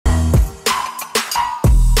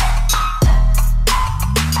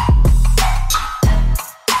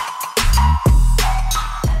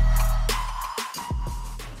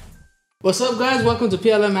What's up, guys? Welcome to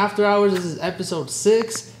PLM After Hours. This is episode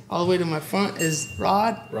 6. All the way to my front is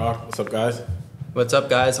Rod. What's up, guys? What's up,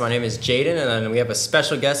 guys? My name is Jaden, and then we have a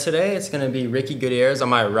special guest today. It's going to be Ricky Gutierrez on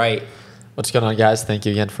my right. What's going on, guys? Thank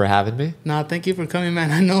you again for having me. Nah, thank you for coming,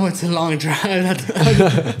 man. I know it's a long drive.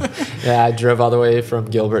 Yeah, I drove all the way from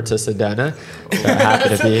Gilbert to Sedona, so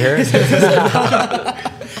happy to be here.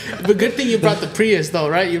 But good thing you brought the Prius, though,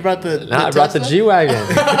 right? You brought the I brought the G-Wagon.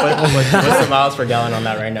 What's the miles per gallon on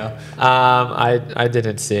that right now? I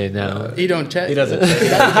didn't see it, no. You don't check? He doesn't check. He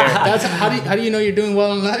doesn't care. That's, how do you know you're doing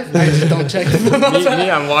well in life? I just don't check. me,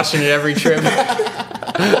 I'm watching it every trip.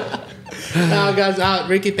 No, guys,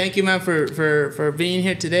 Ricky, thank you, man, for being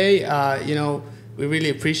here today. We really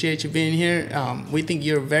appreciate you being here. We think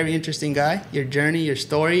you're a very interesting guy. Your journey, your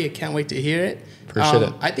story, I can't wait to hear it. Appreciate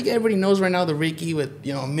it. I think everybody knows right now the Ricky with,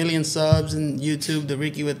 a million subs in YouTube, the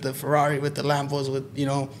Ricky with the Ferrari, with the Lambos, with,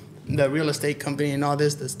 the real estate company and all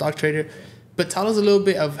this, the stock trader. But tell us a little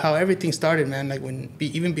bit of how everything started, man, like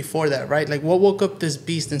even before that, right? Like what woke up this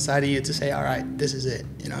beast inside of you to say, all right, this is it,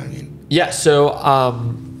 you know what I mean? Yeah, so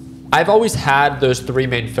I've always had those three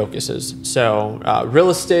main focuses. So real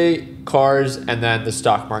estate, cars, and then the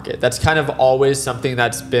stock market. That's kind of always something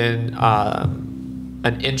that's been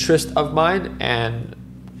an interest of mine. And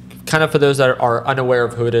kind of for those that are unaware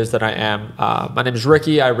of who it is that I am, my name is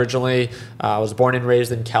Ricky. I originally was born and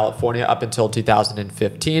raised in California up until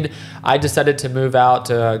 2015. I decided to move out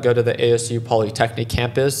to go to the ASU Polytechnic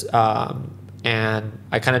campus. And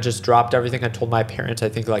I kind of just dropped everything. I told my parents, I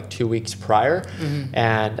think like 2 weeks prior,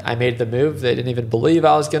 and I made the move. They didn't even believe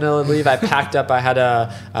I was going to leave. I packed up. I had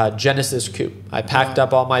a Genesis coupe. I packed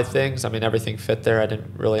up all my things. I mean, everything fit there. I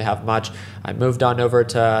didn't really have much. I moved on over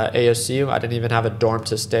to ASU. I didn't even have a dorm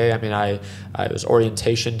to stay. I mean, it was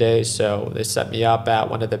orientation day, so they set me up at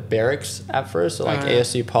one of the barracks at first. So like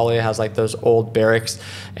ASU Poly has like those old barracks,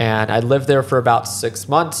 and I lived there for about 6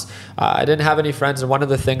 months. I didn't have any friends, and one of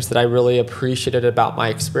the things that I really appreciated about my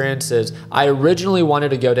experience is I originally wanted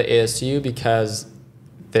to go to ASU because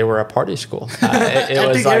they were a party school. I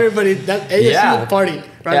think everybody, that ASU party.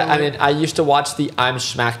 Right yeah, I mean, I used to watch the I'm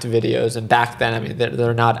Schmacked videos, and back then, I mean,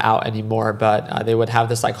 they're not out anymore, but they would have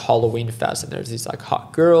this like Halloween fest, and there's these like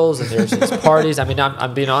hot girls, and there's these parties. I mean,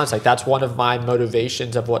 I'm being honest, like that's one of my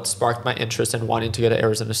motivations of what sparked my interest in wanting to go to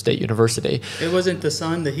Arizona State University. It wasn't the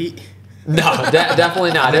sun, the heat. No,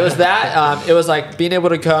 definitely not. It was that. It was like being able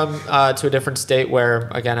to come to a different state where,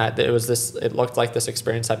 again, it looked like this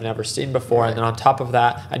experience I've never seen before. Right. And then on top of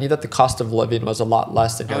that, I knew that the cost of living was a lot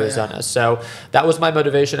less in Arizona. Yeah. So that was my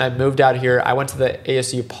motivation. I moved out here. I went to the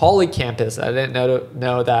ASU Poly campus. I didn't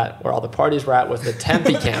know that where all the parties were at was the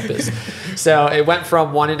Tempe campus. So it went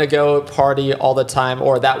from wanting to go party all the time,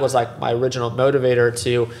 or that was like my original motivator,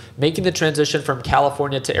 to making the transition from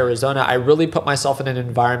California to Arizona. I really put myself in an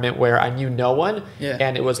environment where I knew no one,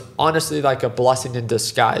 and it was honestly like a blessing in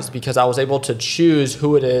disguise because I was able to choose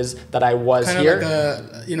who it is that I was kind here.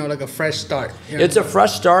 Of like like a fresh start. It's a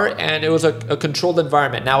fresh start, and it was a controlled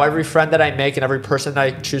environment. Now every friend that I make and every person that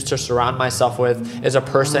I choose to surround myself with is a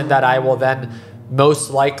person that I will then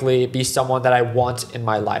most likely be someone that I want in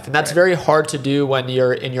my life. And that's very hard to do when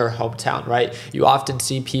you're in your hometown, right? You often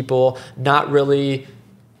see people not really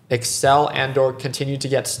excel and or continue to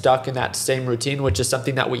get stuck in that same routine, which is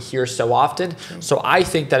something that we hear so often. So I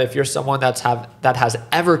think that if you're someone that has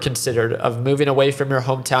ever considered of moving away from your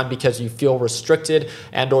hometown because you feel restricted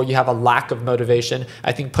and or you have a lack of motivation,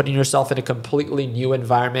 I think putting yourself in a completely new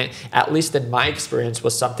environment, at least in my experience,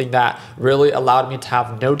 was something that really allowed me to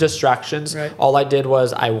have no distractions. Right. All I did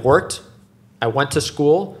was I worked, I went to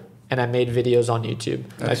school, and I made videos on YouTube.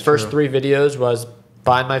 My first 3 videos was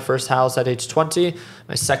buying my first house at age 20.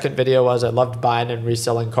 My second video was I loved buying and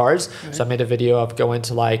reselling cars. Right. So I made a video of going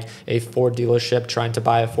to like a Ford dealership trying to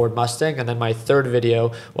buy a Ford Mustang. And then my third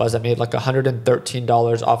video was I made like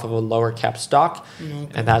 $113 off of a lower cap stock. Okay.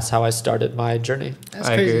 And that's how I started my journey. That's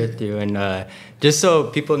crazy. I agree with you. And just so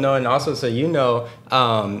people know, and also so you know,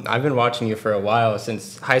 I've been watching you for a while,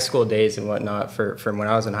 since high school days and whatnot, from when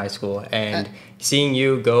I was in high school. And seeing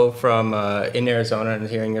you go from in Arizona and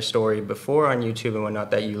hearing your story before on YouTube and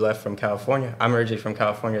whatnot, that you left from California. I'm originally from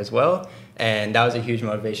California as well. And that was a huge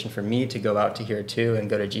motivation for me to go out to here too and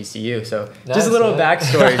go to GCU. So just a little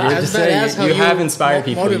backstory, dude. Just say you have inspired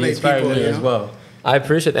people. You inspired me as well. I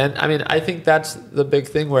appreciate that. And I mean, I think that's the big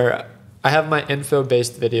thing where I have my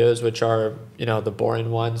info-based videos, which are, the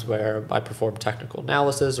boring ones where I perform technical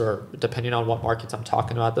analysis, or depending on what markets I'm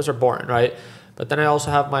talking about, those are boring, right? But then I also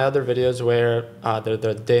have my other videos where they're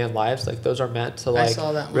the day in lives. Like those are meant to like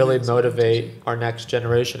really motivate our next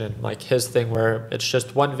generation. And like his thing where it's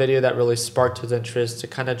just one video that really sparked his interest to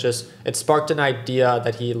kind of it sparked an idea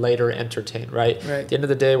that he later entertained, right? At the end of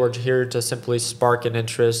the day, we're here to simply spark an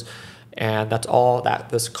interest. And that's all that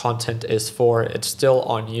this content is for. It's still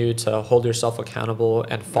on you to hold yourself accountable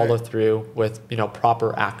and follow through with,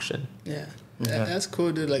 proper action. Yeah. That's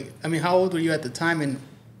cool, dude. Like, I mean, how old were you at the time,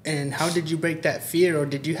 and how did you break that fear, or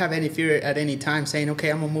did you have any fear at any time saying, okay,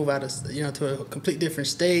 I'm gonna move out of, to a complete different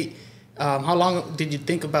state? How long did you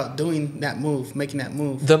think about doing that move, making that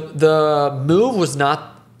move? The move was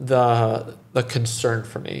not the concern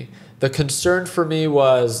for me. The concern for me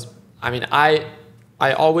was, I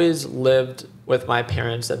always lived with my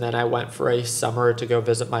parents, and then I went for a summer to go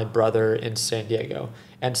visit my brother in San Diego.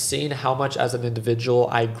 And seeing how much as an individual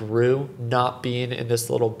I grew, not being in this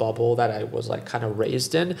little bubble that I was like kind of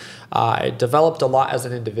raised in, I developed a lot as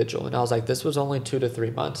an individual. And I was like, this was only 2 to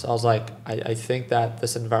 3 months. I was like, I think that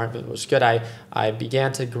this environment was good. I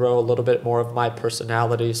began to grow a little bit more of my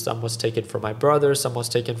personality. Some was taken from my brother, some was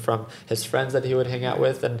taken from his friends that he would hang out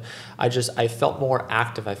with. And I felt more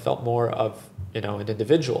active. I felt more of an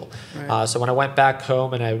individual. So when I went back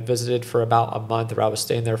home and I visited for about a month, or I was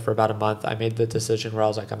staying there for about a month, I made the decision where I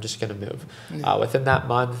was like, I'm just going to move. Within that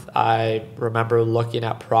month, I remember looking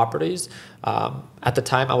at properties. At the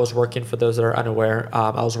time, I was working, for those that are unaware,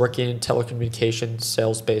 I was working in telecommunications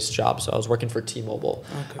sales-based jobs. So I was working for T-Mobile.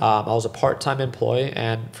 Okay. I was a part-time employee,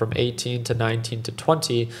 and from 18 to 19 to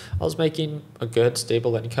 20, I was making a good,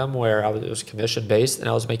 stable income where it was commission-based, and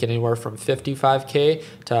I was making anywhere from $55K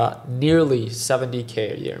to nearly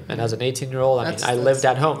 $70K a year. And as an 18-year-old, I lived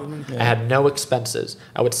at home. I had no expenses.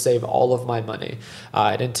 I would save all of my money.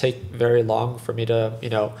 It didn't take very long for me to,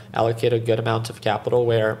 allocate a good amount of capital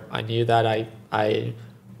where I knew that I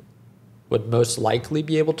would most likely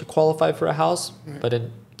be able to qualify for a house. But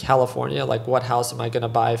in California, like, what house am I going to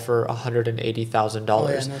buy for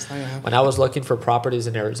 $180,000? When I was looking for properties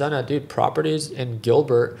in Arizona, dude, properties in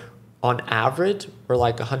Gilbert on average were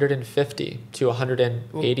like 150 to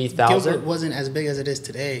 180,000. Gilbert wasn't as big as it is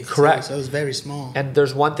today. Correct. So it was very small. And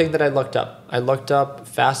there's one thing that I looked up. I looked up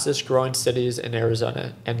fastest growing cities in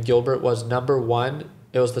Arizona, and Gilbert was number one.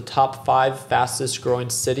 It was the top 5 fastest growing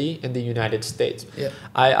city in the United States. Yeah.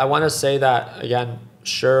 I want to say that, again,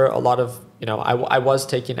 sure, a lot of, I was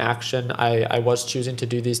taking action. I was choosing to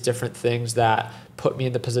do these different things that put me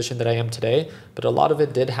in the position that I am today. But a lot of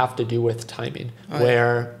it did have to do with timing,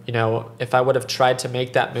 where, if I would have tried to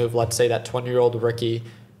make that move, let's say that 20-year-old Ricky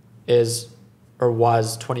was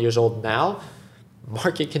 20 years old now,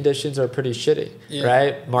 market conditions are pretty shitty,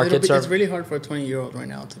 right? It's really hard for a 20-year-old right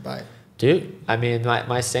now to buy. Dude,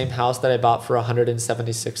 my same house that I bought for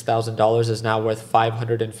 $176,000 is now worth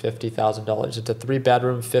 $550,000. It's a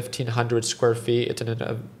 3-bedroom, 1,500 square feet. It's in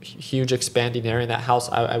a huge expanding area. And that house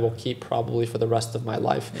I will keep probably for the rest of my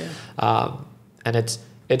life. Yeah. And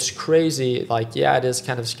it's crazy. Like, it is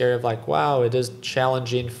kind of scary of like, wow, it is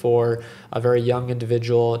challenging for a very young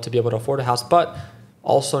individual to be able to afford a house. But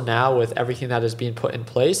also now with everything that is being put in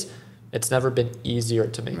place, it's never been easier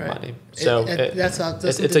to make money. So that's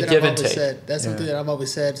it's a give and take. That's something that I've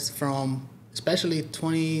always said from, especially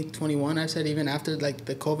 2021. I said even after like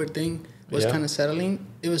the COVID thing was kind of settling,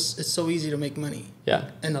 it's so easy to make money. Yeah,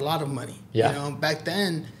 and a lot of money. Yeah, back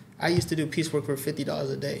then I used to do piecework for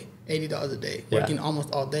 $50 a day, $80 a day, working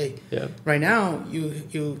almost all day. Yeah. Right now,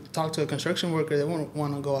 you talk to a construction worker, they won't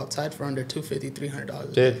want to go outside for under $250,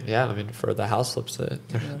 $300. Dude, for the house flips,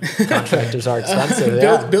 contractors are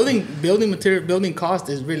expensive. Building cost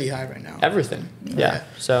is really high right now. Everything. Yeah.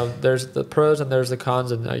 So there's the pros and there's the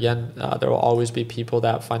cons, and again, there will always be people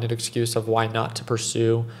that find an excuse of why not to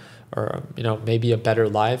pursue, or maybe a better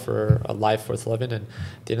life or a life worth living. And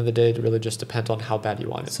at the end of the day, it really just depends on how bad you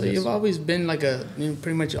want it. So you've always been like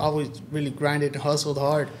pretty much always really grinded and hustled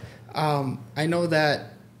hard. I know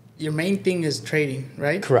that your main thing is trading,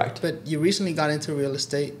 right? Correct. But you recently got into real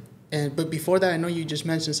estate. But before that, I know you just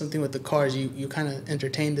mentioned something with the cars. You kind of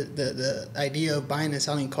entertained the idea of buying and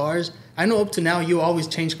selling cars. I know up to now you always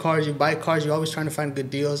change cars. You buy cars. You're always trying to find good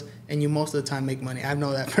deals, and you most of the time make money. I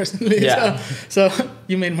know that personally. Yeah. So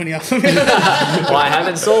you made money off of it. Well, I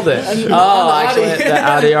haven't sold it. Actually, the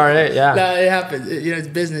Audi R8. Yeah. No, it happens. It's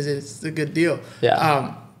business. It's a good deal.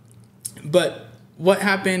 Yeah. But what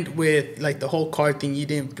happened with like the whole car thing? You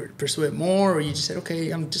didn't pursue it more, or you just said,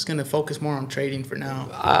 okay, I'm just gonna focus more on trading for now?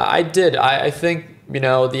 I did. I think,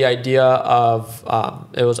 the idea of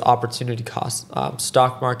it was opportunity cost.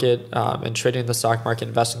 Stock market and trading in the stock market,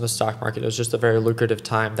 investing in the stock market, it was just a very lucrative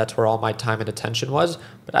time. That's where all my time and attention was.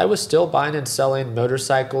 But I was still buying and selling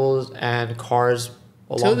motorcycles and cars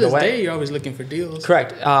along the way. Till this day, you're always looking for deals.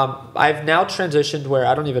 Correct. I've now transitioned where,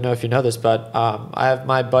 I don't even know if you know this, but I have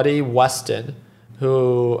my buddy Weston,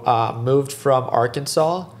 who moved from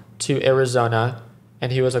Arkansas to Arizona,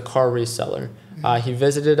 and he was a car reseller. He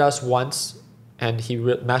visited us once, and he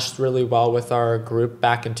meshed really well with our group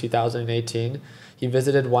back in 2018. He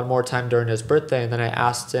visited one more time during his birthday, and then I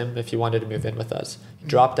asked him if he wanted to move in with us. He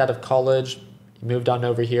dropped out of college, he moved on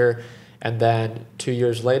over here, and then 2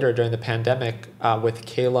 years later during the pandemic with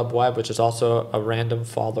Caleb Webb, which is also a random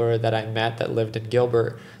follower that I met that lived in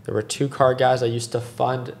Gilbert, there were 2 car guys. I used to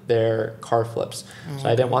fund their car flips. So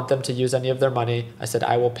I didn't want them to use any of their money. I said,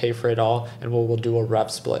 I will pay for it all, and we'll do a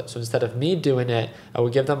rev split. So instead of me doing it, I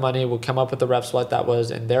would give them money, we'll come up with a rev split that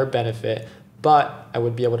was in their benefit, but I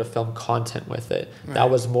would be able to film content with it. Right. That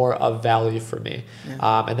was more of value for me.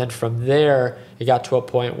 Yeah. And then from there, it got to a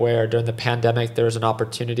point where during the pandemic, there was an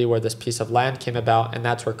opportunity where this piece of land came about, and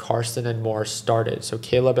that's where Carson and Moore started. So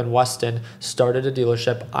Caleb and Weston started a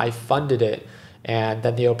dealership. I funded it. And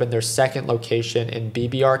then they opened their second location in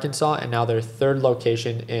Beebe, Arkansas, and now their third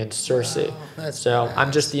location in Searcy. Wow, so nice.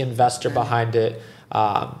 I'm just the investor behind it.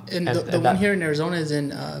 And the one here in Arizona is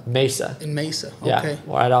in Mesa. In Mesa, okay. Yeah,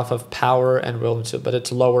 right off of Power and Wilmington, but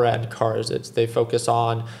it's lower end cars. They focus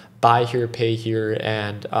on buy here, pay here,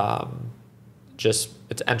 and just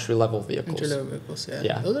it's entry level vehicles. Entry level vehicles,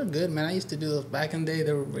 yeah. Those are good, man. I used to do those back in the day.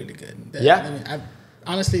 They were really good.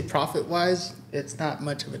 Honestly, profit wise, it's not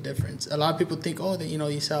much of a difference. A lot of people think,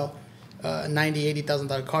 you sell $90,000,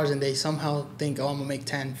 $80,000 cars, and they somehow think, I'm gonna make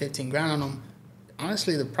 10, 15 grand on them.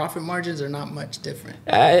 Honestly, the profit margins are not much different.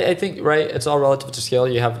 I think, right, it's all relative to scale.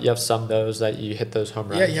 You have some of those that you hit those home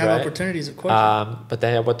runs. Yeah, you have opportunities, of course. But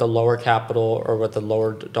they have with the lower capital or with the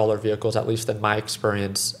lower dollar vehicles, at least in my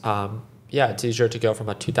experience, it's easier to go from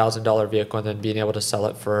a $2,000 vehicle and then being able to sell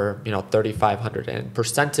it for $3,500. And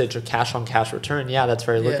percentage of cash on cash return, that's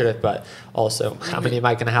very lucrative. But also, how many am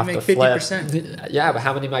I going to have to flip? 50%. Yeah, but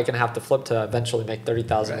how many am I going to have to flip to eventually make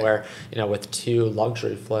 $30,000? Right. Where with 2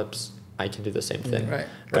 luxury flips, I can do the same thing.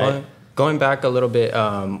 Right. Going back a little bit,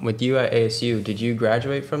 with you at ASU, did you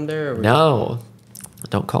graduate from there? No.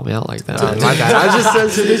 Don't call me out like that. My bad. I was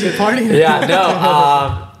just so busy partying. Yeah,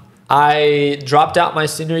 no. I dropped out my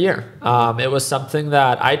senior year. It was something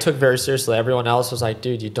that I took very seriously. Everyone else was like,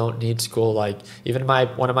 dude, you don't need school. Like even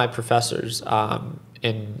one of my professors I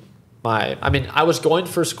was going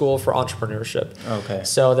for school for entrepreneurship. Okay.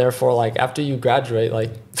 So therefore, after you graduate,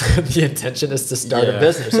 the intention is to start a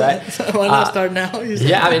business, right? Why not start now?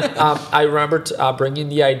 I remember bringing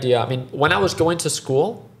the idea. When I was going to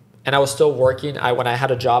school and I was still working, when I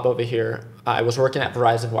had a job over here, I was working at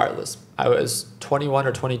Verizon Wireless. I was 21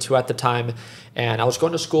 or 22 at the time, and I was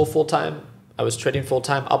going to school full time. I was trading full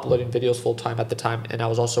time, uploading videos full time at the time, and I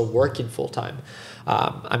was also working full time.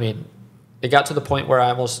 It got to the point where I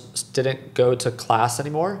almost didn't go to class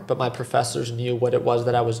anymore, but my professors knew what it was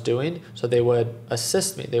that I was doing, so they would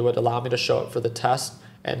assist me. They would allow me to show up for the test,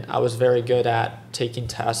 and I was very good at taking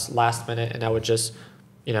tests last minute, and I would just,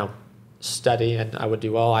 study, and I would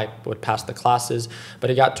do well. I would pass the classes,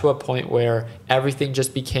 but it got to a point where everything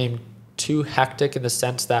just became too hectic in the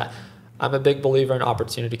sense that I'm a big believer in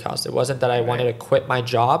opportunity cost. It wasn't that I wanted to quit my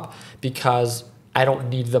job because I don't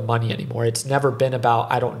need the money anymore. It's never been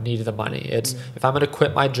about I don't need the money. It's if I'm going to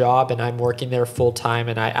quit my job and I'm working there full time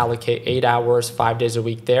and I allocate 8 hours, 5 days a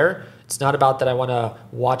week there, it's not about that I want to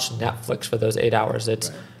watch Netflix for those 8 hours.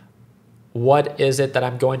 It's what is it that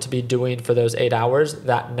I'm going to be doing for those 8 hours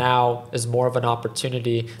that now is more of an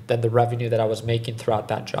opportunity than the revenue that I was making throughout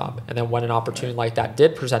that job. And then when an opportunity like that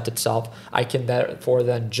did present itself, I can therefore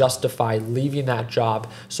then justify leaving that job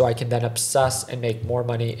so I can then obsess and make more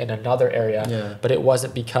money in another area. Yeah. But it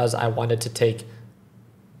wasn't because I wanted to take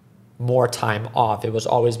more time off. It was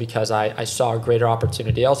always because I saw a greater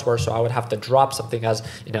opportunity elsewhere, so I would have to drop something as,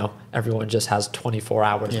 everyone just has 24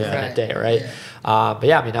 hours within a day, right?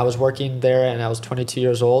 Yeah. I was working there and I was 22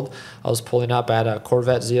 years old. I was pulling up at a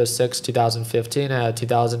Corvette Z06 2015 and a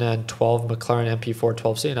 2012 McLaren MP4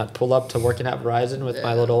 12C, and I'd pull up to working at Verizon with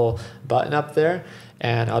my little button up there,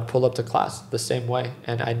 and I'd pull up to class the same way.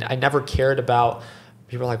 And I never cared about,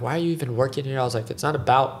 people were like, why are you even working here? I was like, it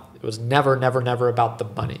was never about the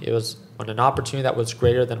money. It was when an opportunity that was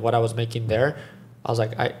greater than what I was making there, I was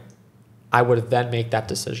like, I would then make that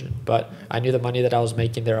decision. But I knew the money that I was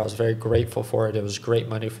making there, I was very grateful for it. It was great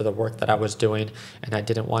money for the work that I was doing. And I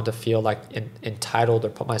didn't want to feel like entitled or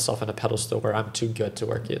put myself in a pedestal where I'm too good to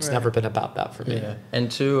work. It's never been about that for me. Yeah. And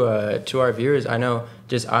to our viewers, I know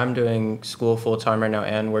just I'm doing school full-time right now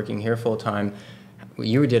and working here full-time.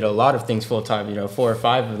 You did a lot of things full-time, 4 or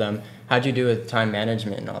 5 of them. How'd you do with time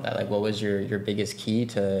management and all that? Like, what was your biggest key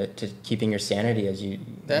to keeping your sanity as you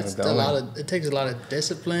That's were going? it takes a lot of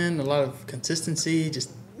discipline, a lot of consistency.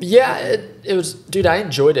 Yeah, it was, dude, I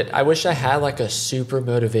enjoyed it. I wish I had like a super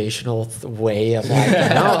motivational way of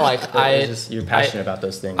like, You're passionate about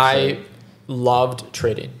those things. I loved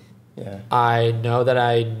trading. Yeah. I know that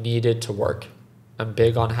I needed to work. I'm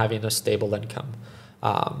big on having a stable income.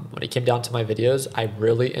 When it came down to my videos, I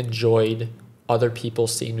really enjoyed other people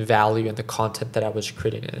seeing value in the content that I was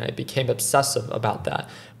creating. And I became obsessive about that,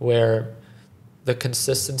 where the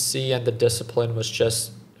consistency and the discipline was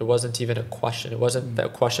just, it wasn't even a question. It wasn't a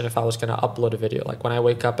question if I was going to upload a video. Like when I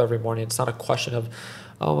wake up every morning, it's not a question of,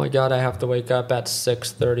 oh my God, I have to wake up at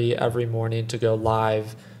 6:30 every morning to go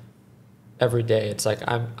live every day. It's like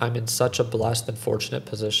I'm in such a blessed and fortunate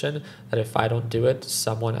position that if I don't do it,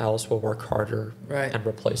 someone else will work harder and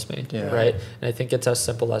replace me. Yeah. Right. And I think it's as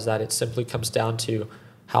simple as that. It simply comes down to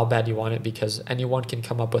how bad you want it, because anyone can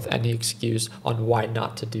come up with any excuse on why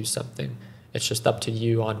not to do something. It's just up to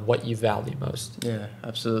you on what you value most. Yeah,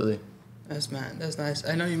 absolutely. That's nice.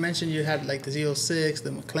 I know you mentioned you had like the Z06,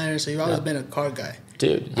 the McLaren, so you've always been a car guy.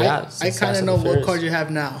 Dude, yeah. I kind of know what cars you have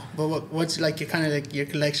now, but what's like your kind of like your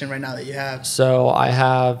collection right now that you have? So I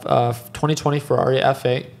have a 2020 Ferrari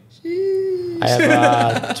F8. Jeez. I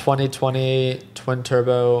have a 2020 twin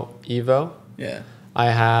turbo Evo. Yeah. I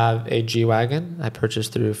have a G-Wagon I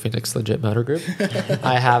purchased through Phoenix Legit Motor Group.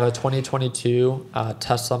 I have a 2022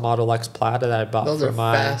 Tesla Model X Plaid that I bought for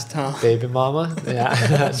my fast, baby mama.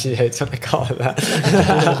 Yeah, she hates when I call it that.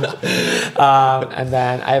 And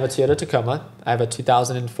then I have a Toyota Tacoma. I have a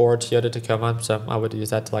 2004 Toyota Tacoma, so I would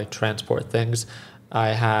use that to like transport things.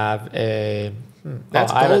 I have a...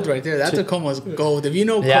 That's gold right there. That Tacoma's gold. If you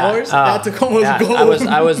know cars, that Tacoma's gold.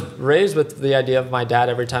 I was raised with the idea of my dad.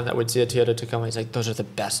 Every time that we'd see a Toyota Tacoma, he's like, those are the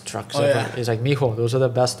best trucks ever. Yeah. He's like, mijo, those are the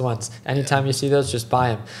best ones. Anytime you see those, just buy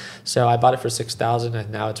them. So I bought it for $6,000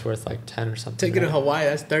 and now it's worth like 10 or something. Take it to Hawaii,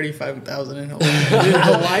 that's $35,000 in Hawaii. Dude,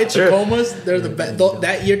 Hawaii Tacomas, they're the best.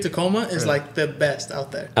 That year Tacoma is like the best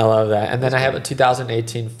out there. I love that. And then I have a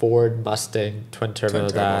 2018 Ford Mustang twin turbo.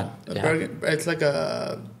 It's like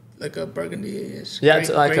a burgundy-ish. Yeah,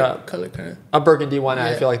 it's like a color kind of. A burgundy one. Yeah.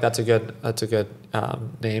 I feel like that's a good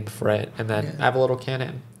name for it. And then I have a little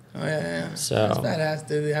Can-Am. Oh yeah. So that's badass,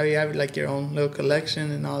 dude. How you have like your own little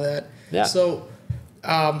collection and all that. Yeah. So,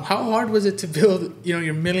 how hard was it to build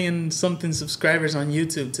your million-something subscribers on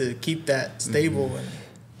YouTube to keep that stable? Mm-hmm.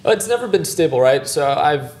 Well, it's never been stable, right? So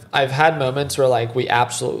I've had moments where like we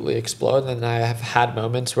absolutely explode, and then I have had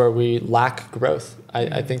moments where we lack growth.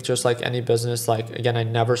 I think just like any business, like again, I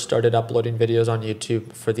never started uploading videos on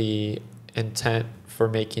YouTube for the intent for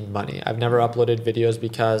making money. I've never uploaded videos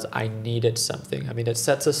because I needed something. I mean, it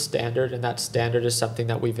sets a standard, and that standard is something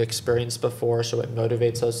that we've experienced before, so it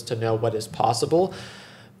motivates us to know what is possible.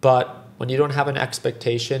 But when you don't have an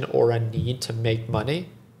expectation or a need to make money,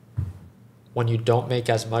 when you don't make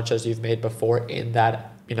as much as you've made before in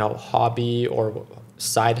that, hobby or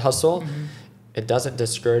side hustle, it doesn't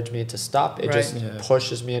discourage me to stop. It just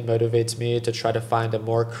pushes me and motivates me to try to find a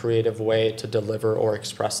more creative way to deliver or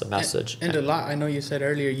express a message. And a lot, I know you said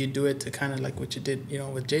earlier, you do it to kind of like what you did,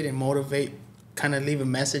 with Jaden, motivate, kind of leave a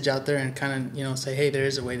message out there and kind of, say, hey, there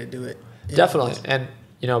is a way to do it. Definitely. And,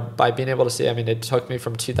 by being able to see, I mean, it took me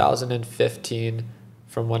from 2015,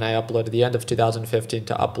 from when I uploaded the end of 2015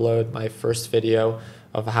 to upload my first video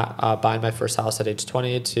of buying my first house at age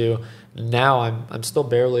 20 to now I'm still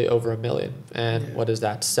barely over 1 million. And what is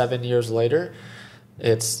that? 7 years later,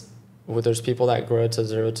 there's people that grow to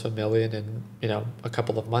 0 to 1 million in a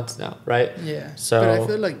couple of months now, right? Yeah. So but I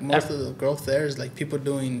feel like most of the growth there is like people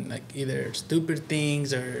doing like either stupid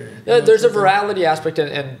things or there's a virality aspect,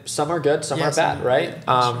 and some are good, some are bad, right?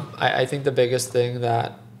 Yeah, I think the biggest thing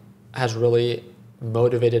that has really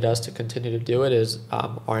motivated us to continue to do it is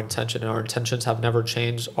our intention, and our intentions have never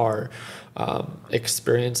changed. Our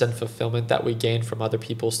experience and fulfillment that we gain from other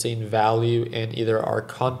people seeing value in either our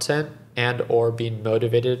content and or being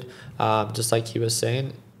motivated, just like he was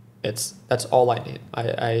saying, that's all I need.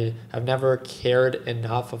 I have never cared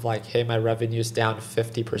enough of like, hey, my revenue's down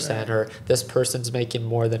 50% or this person's making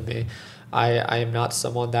more than me. I am not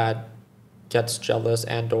someone that gets jealous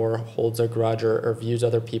and or holds a grudge or views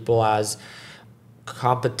other people as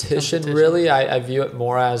competition. Really. I view it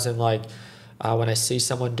more as in like when I see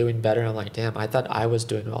someone doing better, I'm like, damn, I thought I was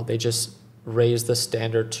doing well. They just raise the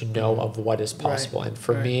standard to know of what is possible. And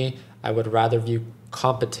for me, I would rather view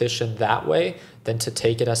competition that way than to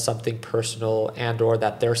take it as something personal and or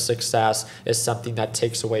that their success is something that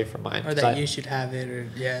takes away from mine. Or that you should have it. Or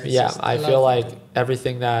I feel like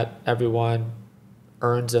everything that everyone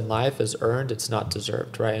earns in life is earned, it's not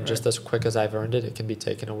deserved, right? And just as quick as I've earned it, it can be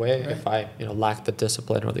taken away if I lack the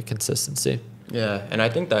discipline or the consistency. Yeah, and I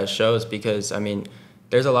think that shows because, I mean,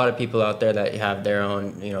 there's a lot of people out there that have their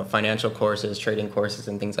own, financial courses, trading courses,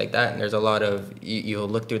 and things like that. And there's a lot of, you'll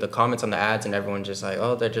look through the comments on the ads and everyone's just like,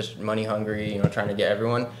 oh, they're just money hungry, trying to get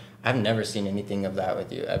everyone. I've never seen anything of that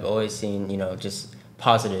with you. I've always seen, just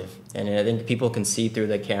positive. And I think people can see through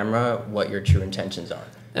the camera what your true intentions are.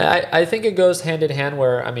 I think it goes hand in hand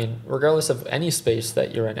where, I mean, regardless of any space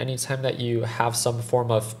that you're in, anytime that you have some form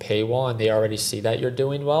of paywall and they already see that you're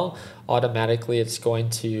doing well, automatically it's going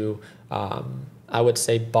to, I would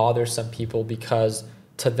say, bother some people because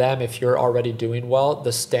to them, if you're already doing well,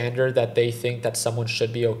 the standard that they think that someone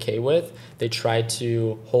should be okay with, they try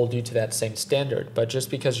to hold you to that same standard. But just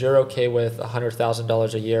because you're okay with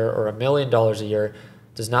 $100,000 a year or $1 million a year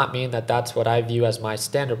does not mean that that's what I view as my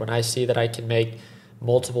standard. When I see that I can make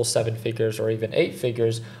multiple 7 figures or even 8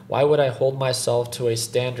 figures, why would I hold myself to a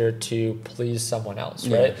standard to please someone else,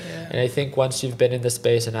 right? Yeah. And I think once you've been in the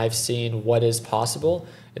space and I've seen what is possible,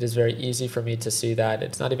 it is very easy for me to see that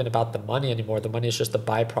it's not even about the money anymore. The money is just a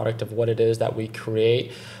byproduct of what it is that we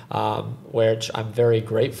create, which I'm very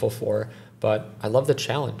grateful for. But I love the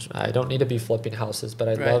challenge. I don't need to be flipping houses, but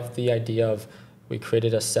I love the idea of we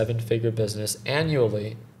created a 7-figure business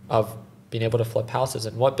annually of being able to flip houses.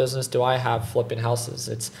 And what business do I have flipping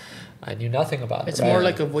houses? I knew nothing about it. It's more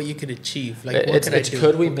like of what you could achieve. Like, what could I do?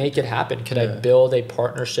 Could we make it happen? Could I build a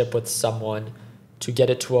partnership with someone to get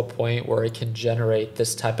it to a point where it can generate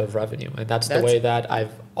this type of revenue? And that's the way that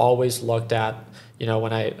I've always looked at,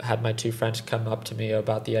 when I had my 2 friends come up to me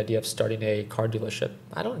about the idea of starting a car dealership.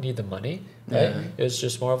 I don't need the money, right? It was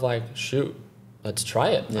just more of like, shoot, let's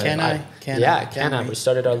try it. Can I? Can I? We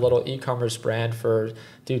started our little e-commerce brand for,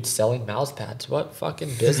 selling mouse pads. What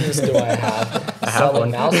fucking business do I have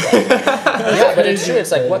selling mouse pads? Yeah, but it's true. It's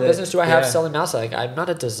like, what business do I have selling mouse pads? Like, I'm not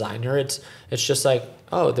a designer. It's just like,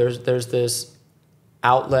 oh, there's this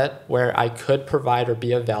outlet where I could provide or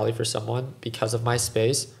be of value for someone because of my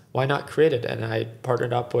space. Why not create it? And I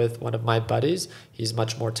partnered up with one of my buddies. He's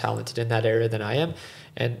much more talented in that area than I am.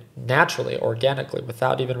 And naturally, organically,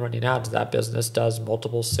 without even running ads, that business does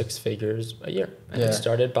multiple 6 figures a year. And it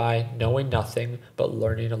started by knowing nothing, but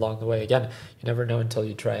learning along the way. Again, you never know until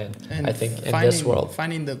you try. And I think in this world,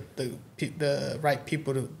 finding the right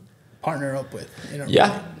people to partner up with.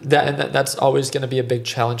 That's always going to be a big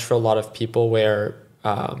challenge for a lot of people where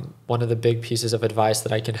one of the big pieces of advice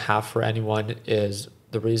that I can have for anyone is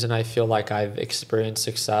the reason I feel like I've experienced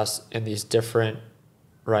success in these different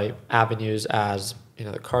avenues as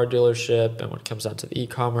the car dealership, and when it comes down to the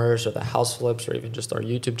e-commerce or the house flips or even just our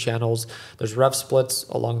YouTube channels, there's rev splits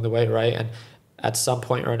along the way, right? And at some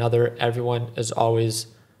point or another, everyone is always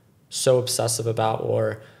so obsessive about,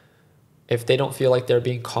 or if they don't feel like they're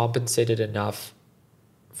being compensated enough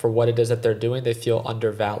for what it is that they're doing, they feel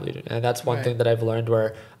undervalued. And that's one thing that I've learned,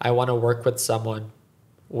 where I want to work with someone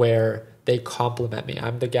where they compliment me.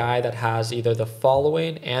 I'm the guy that has either the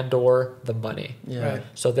following and or the money.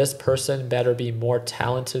 So this person better be more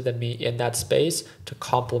talented than me in that space to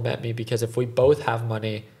compliment me, because if we both have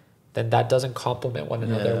money, then that doesn't complement one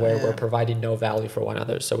another, where we're providing no value for one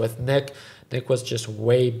another. So with Nick was just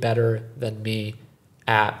way better than me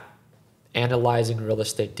at analyzing real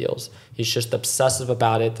estate deals. He's just obsessive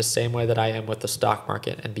about it the same way that I am with the stock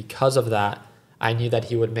market. And because of that, I knew that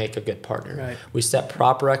he would make a good partner. We set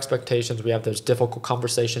proper expectations. We have those difficult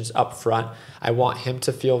conversations up front. I want him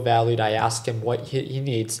to feel valued. I ask him what he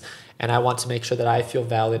needs, and I want to make sure that I feel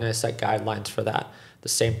valued, and I set guidelines for that. The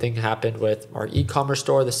same thing happened with our e-commerce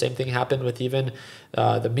store. The same thing happened with even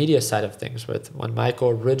the media side of things. With when Michael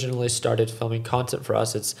originally started filming content for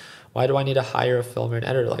us, it's, why do I need to hire a filmer and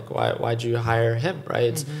editor? Like, why'd you hire him, right?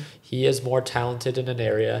 It's, he is more talented in an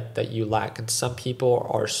area that you lack. And some people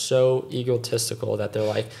are so egotistical that they're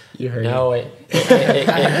like, no,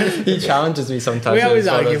 he challenges me sometimes. We always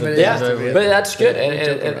argue, but but that's good.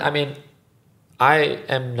 And I mean, I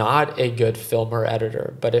am not a good filmer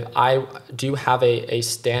editor, but if I do have a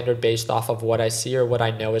standard based off of what I see or what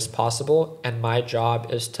I know is possible, and my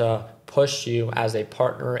job is to push you as a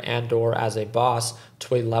partner and or as a boss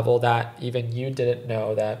to a level that even you didn't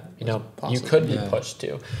know that you could be pushed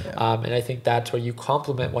to. And I think that's where you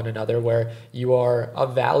complement one another, where you are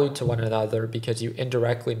of value to one another because you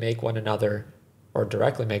indirectly make one another or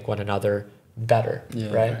directly make one another better,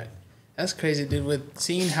 right? That's crazy, dude. With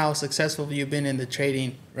seeing how successful you've been in the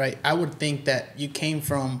trading, right? I would think that you came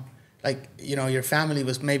from, like, you know, your family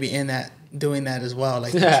was maybe in that, doing that as well,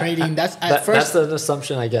 like trading. That's at first. That's an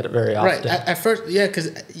assumption I get very often. Right. At first, yeah,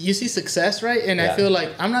 because you see success, right? And I feel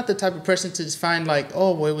like I'm not the type of person to just find like,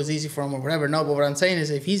 oh, well, it was easy for him or whatever. No, but what I'm saying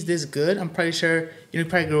is, if he's this good, I'm pretty sure he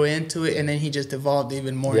probably grew into it, and then he just evolved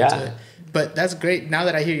even more into it. But that's great. Now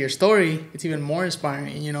that I hear your story, it's even more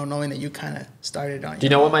inspiring, you know, knowing that you kind of started on. Do you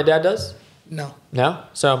know what my dad does? No. No?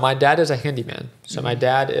 So my dad is a handyman. So my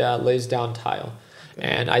dad lays down tile.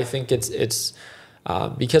 And I think it's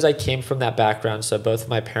because I came from that background. So both of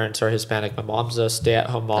my parents are Hispanic. My mom's a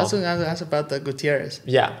stay-at-home mom. That's about the Gutierrez.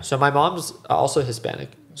 Yeah. So my mom's also Hispanic.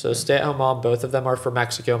 So stay-at-home mom, both of them are from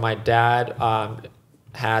Mexico. My dad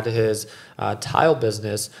had his tile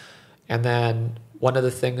business. And then one of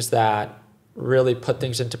the things that really put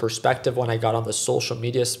things into perspective when I got on the social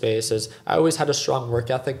media space is I always had a strong work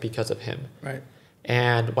ethic because of him. Right.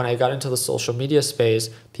 And when I got into the social media space,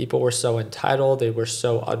 people were so entitled. They were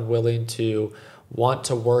so unwilling to want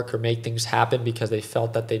to work or make things happen because they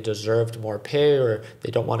felt that they deserved more pay, or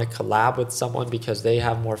they don't want to collab with someone because they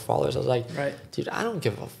have more followers. I was like, dude, I don't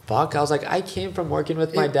give a fuck. I was like, I came from working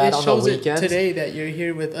with my dad on the weekends. It shows today that you're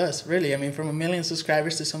here with us, really. I mean, from 1 million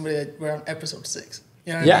subscribers to somebody that we're on episode 6.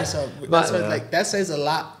 You know what I mean? So that's what, like, that says a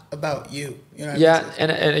lot about you. You know what I mean?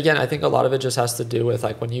 And again, I think a lot of it just has to do with,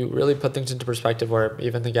 like, when you really put things into perspective, where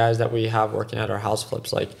even the guys that we have working at our house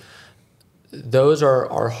flips, like, those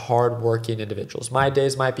are hard-working individuals. My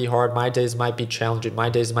days might be hard. My days might be challenging. My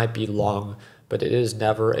days might be long, but it is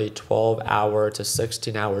never a 12-hour to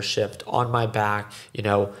 16-hour shift on my back, you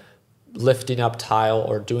know, lifting up tile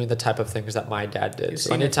or doing the type of things that my dad did.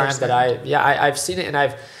 So anytime that I've seen it, and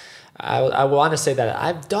I want to say that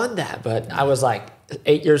I've done that, but I was like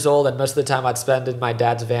 8 years old, and most of the time I'd spend in my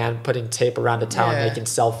dad's van putting tape around a town making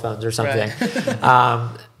cell phones or something.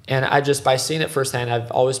 And I just, by seeing it firsthand,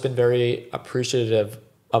 I've always been very appreciative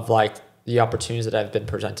of, like, the opportunities that I've been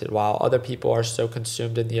presented. While other people are so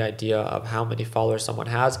consumed in the idea of how many followers someone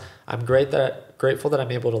has, I'm grateful that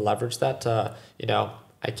I'm able to leverage that to, you know,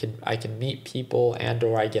 I can meet people and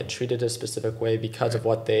or I get treated a specific way because of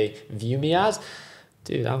what they view me as.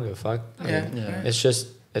 Dude, I don't give a fuck.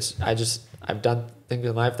 I've done things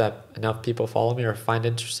in life that enough people follow me or find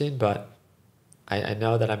interesting, but I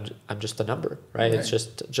know that I'm just a number, right? It's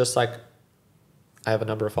just like I have a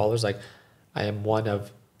number of followers. Like, I am one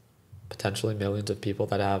of potentially millions of people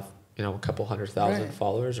that have, you know, a couple 100,000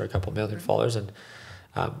 followers or a couple million followers. And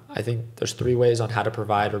I think there's 3 ways on how to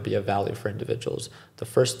provide or be of value for individuals. The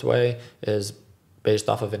first way is based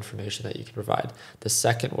off of information that you can provide. The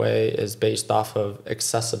second way is based off of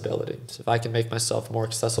accessibility. So if I can make myself more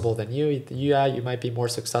accessible than you, you might be more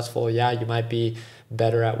successful. Yeah, you might be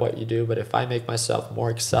better at what you do. But if I make myself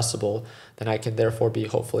more accessible, then I can therefore be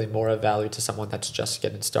hopefully more of value to someone that's just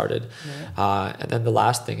getting started. And then the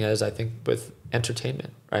last thing is, I think, with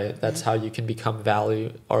entertainment, right? That's how you can become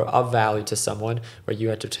value or of value to someone, where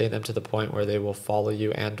you entertain them to the point where they will follow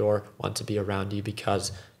you and or want to be around you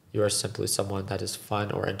because you are simply someone that is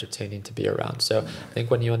fun or entertaining to be around. So I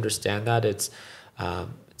think when you understand that, it's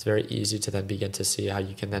very easy to then begin to see how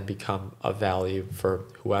you can then become of value for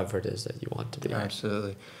whoever it is that you want to be.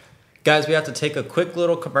 Absolutely. Guys, we have to take a quick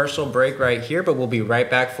little commercial break right here, but we'll be right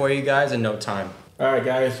back for you guys in no time. All right,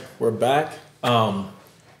 guys, we're back. I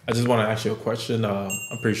just want to ask you a question. I'm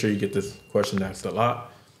pretty sure you get this question asked a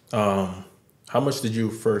lot. How much did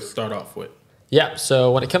you first start off with? Yeah,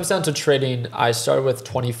 so when it comes down to trading, I started with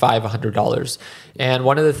 $2,500. And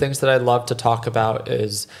one of the things that I love to talk about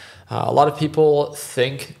is a lot of people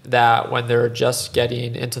think that when they're just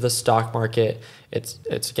getting into the stock market, it's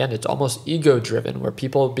almost ego driven, where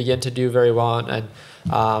people begin to do very well and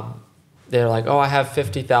they're like, oh, I have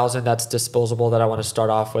 50,000 that's disposable that I want to start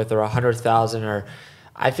off with, or 100,000, or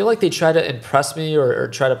I feel like they try to impress me or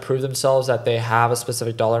try to prove themselves that they have a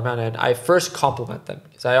specific dollar amount. And I first compliment them,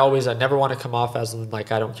 because I never want to come off as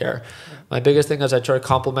like, I don't care. My biggest thing is I try to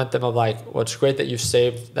compliment them of like, well, it's great that you've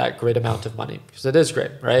saved that great amount of money, because it is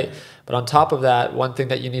great, right? But on top of that, one thing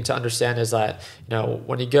that you need to understand is that, you know,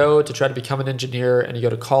 when you go to try to become an engineer and you go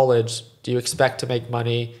to college, do you expect to make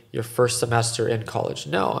money your first semester in college?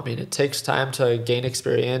 No. I mean, it takes time to gain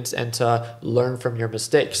experience and to learn from your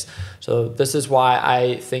mistakes. So this is why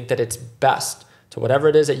I think that it's best to, whatever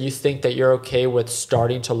it is that you think that you're okay with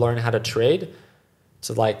starting to learn how to trade,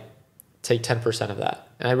 to like take 10% of that.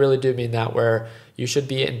 And I really do mean that, where you should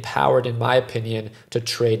be empowered, in my opinion, to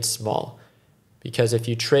trade small. Because if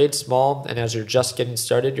you trade small and as you're just getting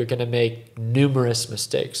started, you're going to make numerous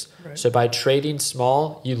mistakes. Right. So by trading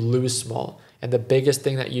small, you lose small. And the biggest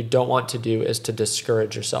thing that you don't want to do is to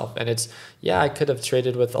discourage yourself. And it's, I could have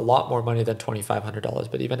traded with a lot more money than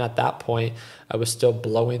 $2,500, but even at that point, I was still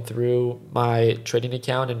blowing through my trading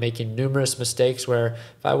account and making numerous mistakes where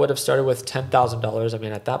if I would have started with $10,000, I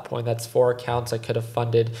mean, at that point, that's 4 accounts I could have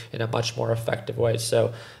funded in a much more effective way.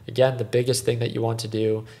 So again, the biggest thing that you want to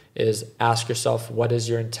do is ask yourself, what is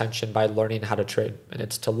your intention by learning how to trade? And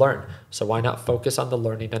it's to learn. So why not focus on the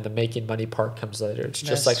learning, and the making money part comes later. It's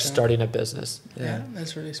just like starting a business. Yeah,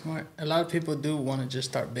 that's really smart. A lot of people do want to just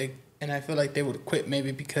start big. And I feel like they would quit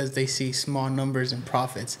maybe because they see small numbers and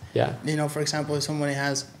profits. Yeah. You know, for example, if someone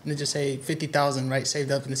has, let's just say 50,000, right,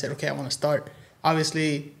 saved up, and they said, okay, I want to start.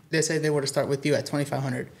 Obviously, let's say they were to start with you at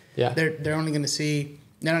 2,500. Yeah. They're only going to see,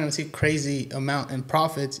 they're not going to see crazy amount in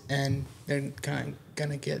profits, and they're kind of going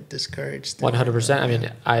to get discouraged. 100%. I mean,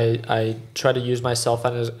 I try to use myself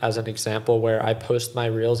as an example where I post my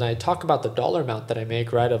reels and I talk about the dollar amount that I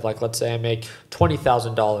make, right? Of like, let's say I make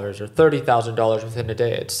 $20,000 or $30,000 within a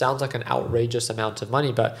day. It sounds like an outrageous amount of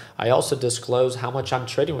money, but I also disclose how much I'm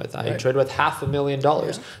trading with. I trade with $500,000.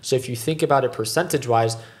 Yeah. So if you think about it percentage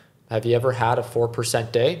wise, have you ever had a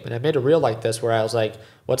 4% day? And I made a reel like this where I was like,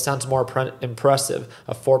 what sounds more impressive,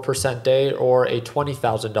 a 4% day or a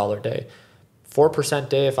 $20,000 day? 4%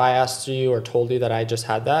 day, if I asked you or told you that I just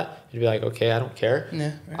had that, you'd be like, okay, I don't care.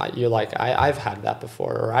 Yeah, right. You're like, I've had that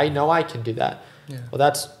before, or I know I can do that. Yeah. Well,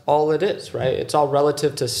 that's all it is, right? It's all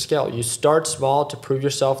relative to scale. You start small to prove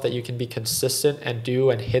yourself that you can be consistent and do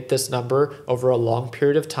and hit this number over a long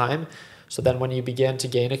period of time. So then when you begin to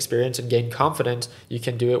gain experience and gain confidence, you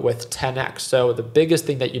can do it with 10x. So the biggest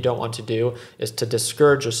thing that you don't want to do is to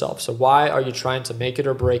discourage yourself. So why are you trying to make it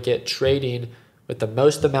or break it trading with the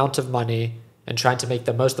most amount of money and trying to make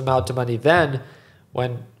the most amount of money then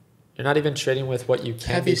when you're not even trading with what you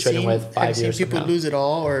can be trading with 5 years from now? Have you seen people lose it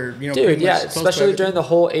all, or dude, yeah, especially during the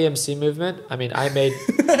whole AMC movement. I mean, I made.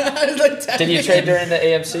 Did you trade during the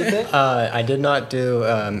AMC thing? I did not do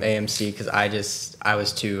AMC because I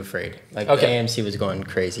was too afraid. Like the AMC was going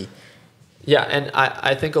crazy. Yeah, and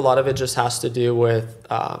I think a lot of it just has to do with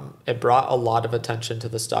it brought a lot of attention to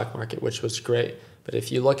the stock market, which was great. But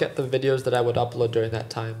if you look at the videos that I would upload during that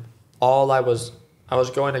time, I was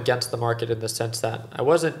going against the market in the sense that I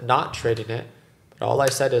wasn't not trading it, but all I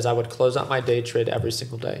said is I would close out my day trade every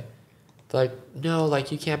single day. They're like, no,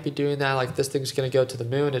 like you can't be doing that. Like this thing's going to go to the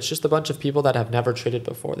moon. It's just a bunch of people that have never traded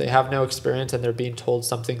before. They have no experience and they're being told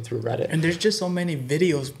something through Reddit. And there's just so many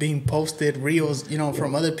videos being posted, reels,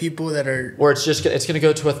 from other people that are... Or it's going to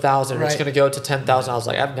go to 1,000 or right. It's going to go to 10,000. I was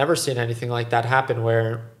like, I've never seen anything like that happen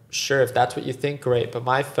where... Sure, if that's what you think, great. But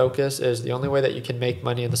my focus is the only way that you can make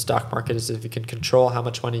money in the stock market is if you can control how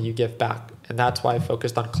much money you give back. And that's why I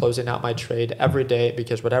focused on closing out my trade every day,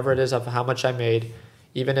 because whatever it is of how much I made,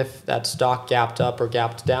 even if that stock gapped up or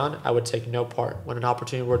gapped down, I would take no part. When an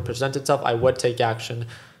opportunity would present itself, I would take action.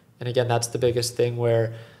 And again, that's the biggest thing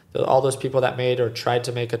where all those people that made or tried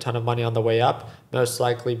to make a ton of money on the way up, most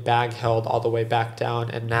likely bag held all the way back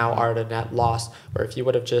down and now are at a net loss. Where if you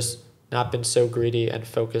would have just not been so greedy and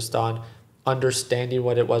focused on understanding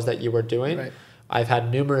what it was that you were doing. Right. I've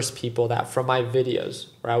had numerous people that from my videos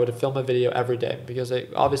where I would film a video every day because they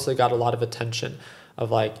obviously got a lot of attention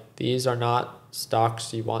of like, these are not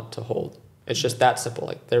stocks you want to hold. It's just that simple.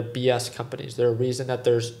 Like they're BS companies. They're a reason that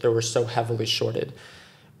they were so heavily shorted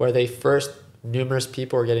where numerous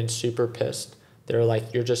people were getting super pissed. They're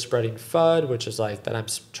like, you're just spreading FUD, which is like that I'm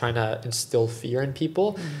trying to instill fear in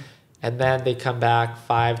people. Mm-hmm. And then they come back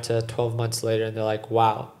 5 to 12 months later and they're like,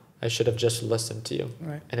 wow, I should have just listened to you.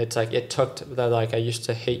 Right. And it's like, I used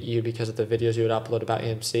to hate you because of the videos you would upload about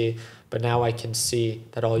AMC, but now I can see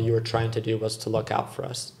that all you were trying to do was to look out for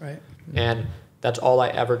us. Right. And that's all I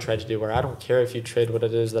ever tried to do, where I don't care if you trade what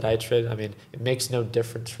it is that I trade. I mean, it makes no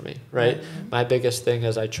difference for me, right? Mm-hmm. My biggest thing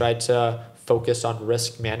is I tried to focus on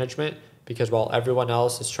risk management because while everyone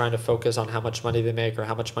else is trying to focus on how much money they make or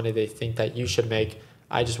how much money they think that you should make,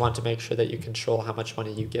 I just want to make sure that you control how much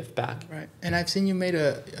money you give back. Right. And I've seen you made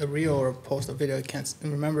a reel or post a video, I can't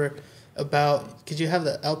remember, about, because you have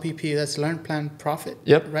the LPP, that's Learn, Plan, Profit.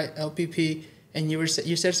 Yep. Right, LPP. And you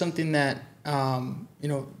said something that, I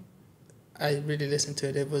really listened to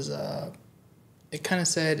it. It was, it kind of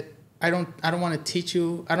said, I don't want to teach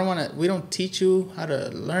you. We don't teach you how to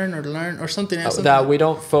learn or something else. That we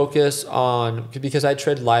don't focus on, because I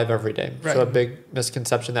trade live every day. Right. So a big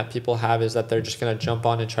misconception that people have is that they're just going to jump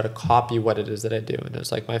on and try to copy what it is that I do. And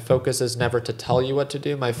it's like, my focus is never to tell you what to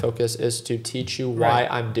do. My focus is to teach you why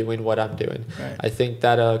I'm doing what I'm doing. Right. I think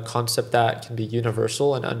that a concept that can be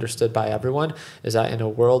universal and understood by everyone is that in a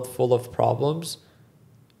world full of problems,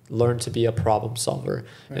 learn to be a problem solver.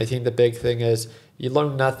 And I think the big thing is you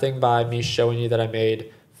learn nothing by me showing you that I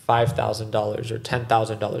made $5,000 or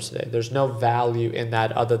 $10,000 today. There's no value in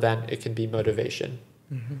that other than it can be motivation.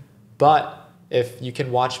 But if you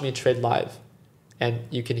can watch me trade live and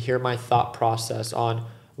you can hear my thought process on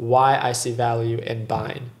why I see value in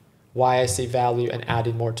buying, why I see value in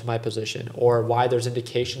adding more to my position, or why there's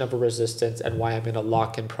indication of a resistance and why I'm going to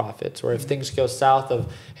lock in profits. Or if things go south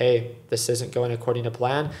of, hey, this isn't going according to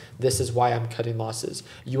plan, this is why I'm cutting losses.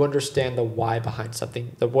 You understand the why behind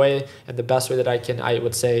something. The way and the best way that I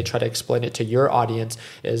would say, try to explain it to your audience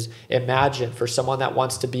is imagine for someone that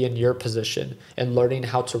wants to be in your position and learning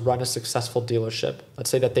how to run a successful dealership. Let's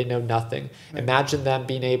say that they know nothing. Imagine them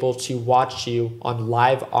being able to watch you on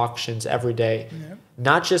live auctions every day.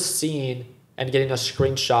 Not just seeing and getting a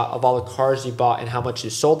screenshot of all the cars you bought and how much you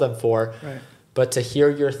sold them for, but to hear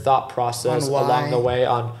your thought process along the way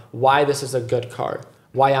on why this is a good car,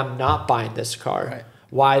 why I'm not buying this car,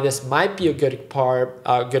 why this might be a good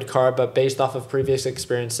car, but based off of previous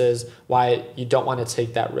experiences, why you don't want to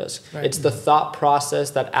take that risk. It's the thought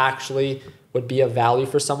process that actually would be of value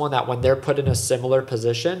for someone that when they're put in a similar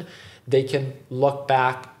position, they can look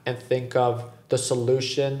back and think of the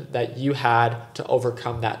solution that you had to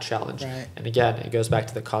overcome that challenge. And again, it goes back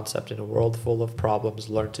to the concept, in a world full of problems,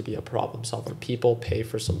 learn to be a problem solver. People pay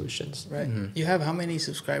for solutions. You have how many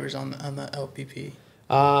subscribers on the LPP?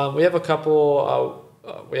 We have a couple.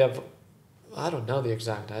 We have, I don't know the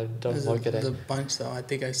exact. I don't look at it. The bunch though. I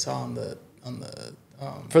think I saw on the.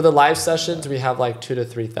 For the live sessions, we have like 2,000 to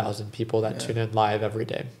 3,000 people that tune in live every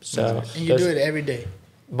day. So and you do it every day.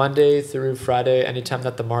 Monday through Friday, anytime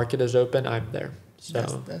that the market is open, I'm there.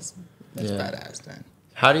 So that's badass, man.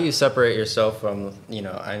 How do you separate yourself from,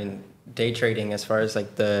 day trading as far as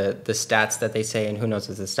like the stats that they say, and who knows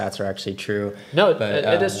if the stats are actually true? No, but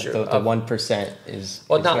it is true. The 1% is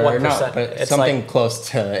not 1%, but it's something like, close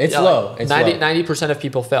to it's low. It's 90% of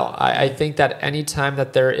people fail. I think that any time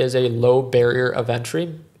that there is a low barrier of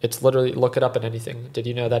entry, it's literally, look it up in anything. Did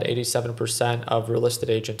you know that 87% of real estate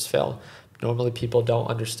agents fail? Normally people don't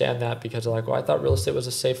understand that because they're like, well, I thought real estate was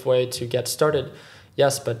a safe way to get started.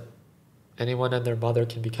 Yes, but anyone and their mother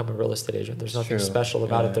can become a real estate agent. There's nothing special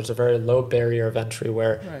about it. There's a very low barrier of entry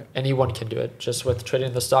where anyone can do it. Just with trading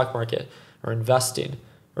in the stock market or investing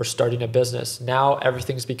or starting a business. Now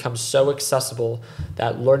everything's become so accessible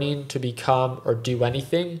that learning to become or do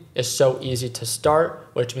anything is so easy to start,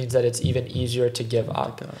 which means that it's even easier to give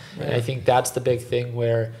up. And I think that's the big thing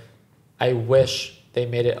where I wish they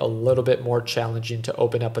made it a little bit more challenging to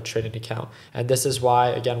open up a trading account. And this is why,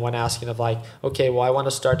 again, when asking of like, okay, well, I want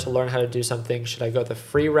to start to learn how to do something. Should I go the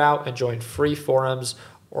free route and join free forums,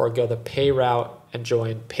 or go the pay route and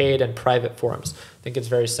join paid and private forums? I think it's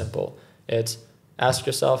very simple. It's ask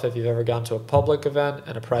yourself if you've ever gone to a public event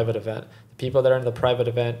and a private event. The people that are in the private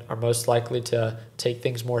event are most likely to take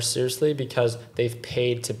things more seriously because they've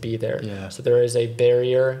paid to be there. So there is a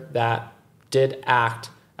barrier that did act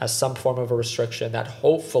as some form of a restriction that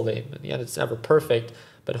hopefully, in the end it's never perfect,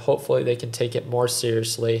 but hopefully they can take it more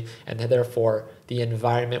seriously, and therefore the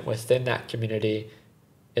environment within that community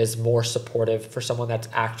is more supportive for someone that's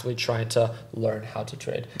actually trying to learn how to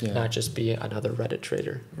trade, not just be another Reddit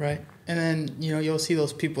trader. Right. And then, you'll see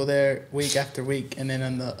those people there week after week, and then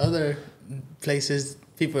on the other places,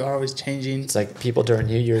 people are always changing. It's like people during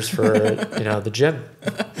New Year's for, the gym.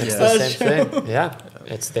 It's the same thing. Yeah.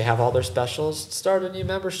 They have all their specials. Start a new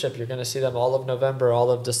membership. You're going to see them all of November,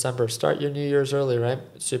 all of December. Start your New Year's early, right?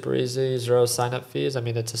 It's super easy, 0 sign-up fees. I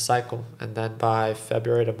mean, it's a cycle. And then by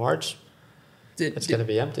February to March, it's going to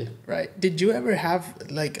be empty. Right. Did you ever have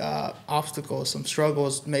like obstacles, some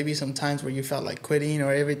struggles, maybe some times where you felt like quitting,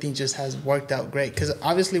 or everything just has worked out great? Because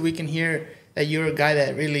obviously we can hear that you're a guy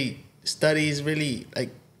that really studies, really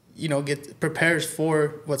prepares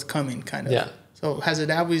for what's coming, kind of. Yeah. So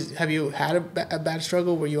have you had a bad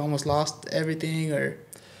struggle where you almost lost everything, or?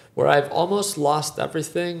 Where I've almost lost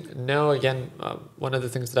everything? No, again, one of the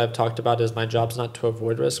things that I've talked about is my job's not to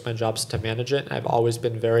avoid risk. My job's to manage it. I've always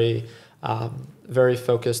been very, very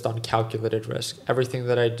focused on calculated risk. Everything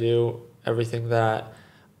that I do, everything that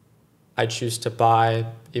I choose to buy,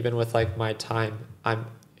 even with like my time,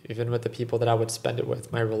 even with the people that I would spend it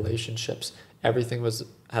with, my relationships, everything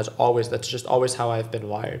that's just always how I've been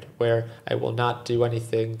wired, where I will not do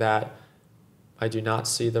anything that I do not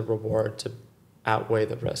see the reward to outweigh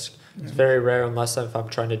the risk. It's very rare, unless if I'm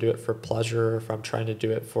trying to do it for pleasure, or if I'm trying to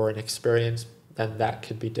do it for an experience, then that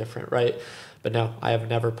could be different, right? But no, I have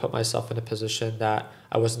never put myself in a position that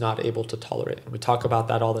I was not able to tolerate. And we talk about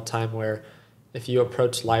that all the time, where if you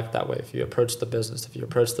approach life that way, if you approach the business, if you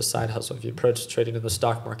approach the side hustle, if you approach trading in the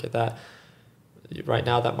stock market, that right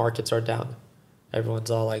now that markets are down.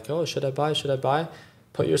 Everyone's all like, oh, should I buy? Should I buy?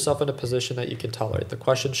 Put yourself in a position that you can tolerate. The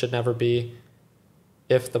question should never be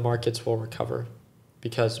if the markets will recover,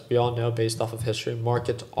 because we all know based off of history,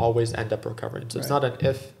 markets always end up recovering. So it's not an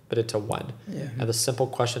if, but it's a when. Yeah. And the simple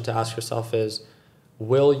question to ask yourself is,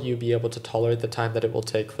 will you be able to tolerate the time that it will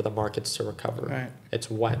take for the markets to recover? Right.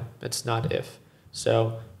 It's when, it's not if.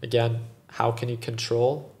 So again, how can you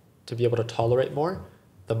control to be able to tolerate more?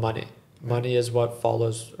 The money. Money is what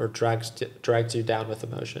follows or drags you down with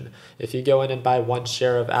emotion. If you go in and buy one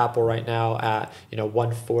share of Apple right now at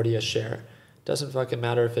 $140 a share, it doesn't fucking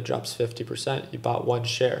matter if it drops 50%. You bought one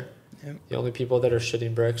share. Yep. The only people that are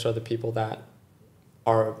shitting bricks are the people that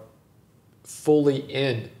are fully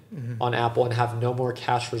in on Apple and have no more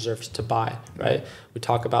cash reserves to buy, right? We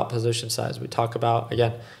talk about position size. We talk about,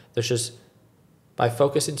 again, there's just, by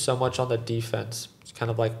focusing so much on the defense, it's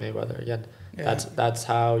kind of like Mayweather. Again, that's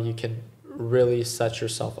how you can really set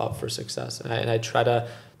yourself up for success. And I try to,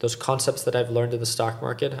 those concepts that I've learned in the stock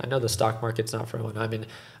market, I know the stock market's not for everyone. I mean,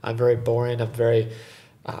 I'm very boring. I'm very,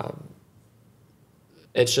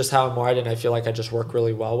 it's just how I'm wired, and I feel like I just work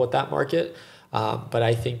really well with that market. But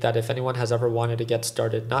I think that if anyone has ever wanted to get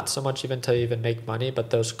started, not so much even to even make money, but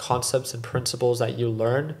those concepts and principles that you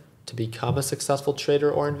learn to become a successful trader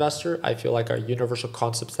or investor, I feel like are universal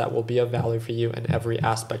concepts that will be of value for you in every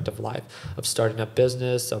aspect of life, of starting a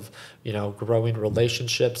business, of growing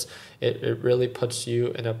relationships. It really puts you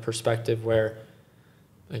in a perspective where,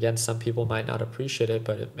 again, some people might not appreciate it,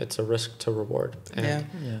 but it's a risk to reward. And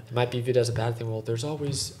it might be viewed as a bad thing. Well, there's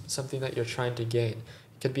always something that you're trying to gain.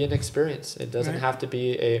 It could be an experience. It doesn't have to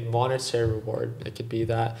be a monetary reward. It could be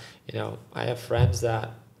that, I have friends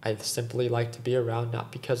that I simply like to be around,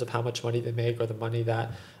 not because of how much money they make or the money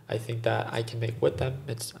that I think that I can make with them.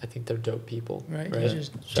 I think they're dope people. Right. You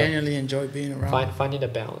just genuinely enjoy being around. Finding a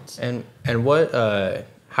balance. And what,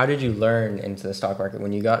 how did you learn into the stock market?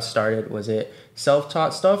 When you got started, was it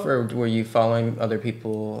self-taught stuff, or were you following other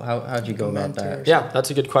people? How'd you go about that? Yeah, that's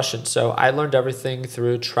a good question. So I learned everything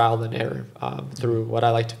through trial and error, through what I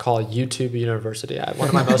like to call YouTube University. One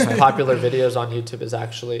of my most popular videos on YouTube is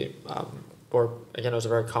actually, or again, it was a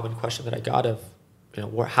very common question that I got of,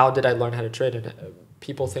 how did I learn how to trade? And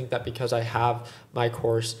people think that because I have my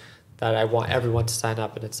course that I want everyone to sign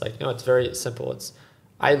up. And it's like, no, it's very simple.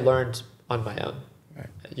 I learned on my own. Right.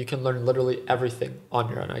 You can learn literally everything on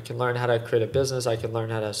your own. I can learn how to create a business. I can learn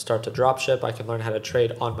how to start to drop ship. I can learn how to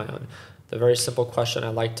trade on my own. The very simple question I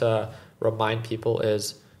like to remind people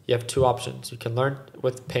is you have two options. You can learn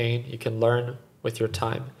with pain. You can learn with your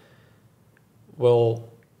time.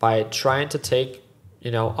 By trying to take,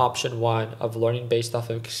 option one of learning based off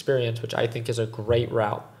of experience, which I think is a great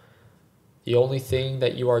route, the only thing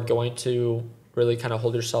that you are going to really kind of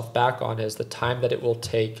hold yourself back on is the time that it will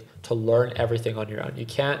take to learn everything on your own. You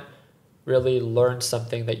can't really learn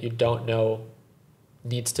something that you don't know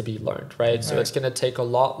needs to be learned, right? So it's going to take a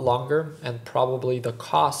lot longer, and probably the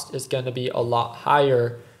cost is going to be a lot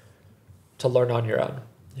higher to learn on your own.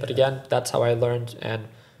 But again, that's how I learned, and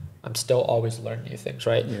I'm still always learning new things,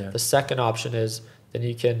 right? The second option is then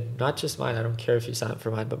you can, not just mine, I don't care if you sign up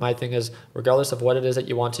for mine, but my thing is, regardless of what it is that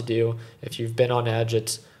you want to do, if you've been on edge,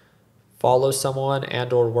 it's follow someone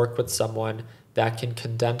and or work with someone that can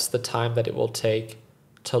condense the time that it will take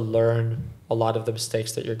to learn a lot of the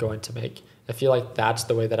mistakes that you're going to make. I feel like that's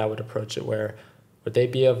the way that I would approach it, where would they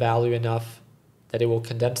be of value enough that it will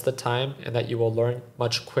condense the time and that you will learn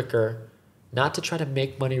much quicker, not to try to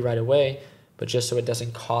make money right away, but just so it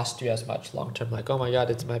doesn't cost you as much long term. Like, oh my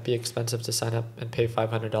God, it might be expensive to sign up and pay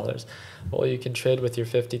 $500. Well, you can trade with your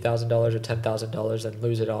 $50,000 or $10,000 and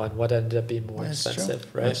lose it all. And what ended up being more expensive,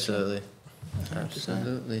 right? Absolutely.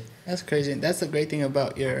 Absolutely. That's crazy. That's the great thing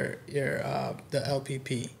about your the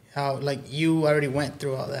LPP. How you already went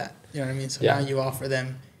through all that. You know what I mean? So now you offer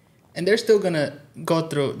them, and they're still gonna go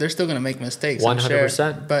through. They're still gonna make mistakes.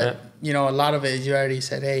 100%. But a lot of it is you already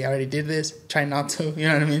said, hey, I already did this. Try not to. You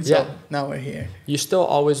know what I mean? So now we're here. You still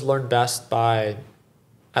always learn best by,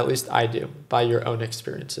 at least I do, by your own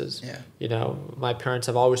experiences. Yeah. My parents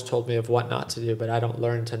have always told me of what not to do, but I don't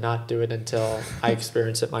learn to not do it until I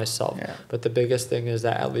experience it myself. But the biggest thing is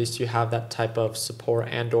that at least you have that type of support,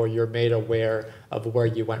 and or you're made aware of where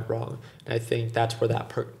you went wrong. And I think that's where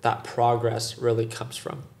that progress really comes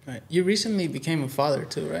from. Right. You recently became a father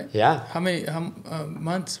too, right? Yeah. How many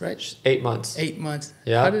months, right? 8 months. 8 months.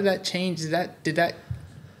 Yeah. How did that change? Did that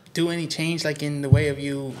do any change, in the way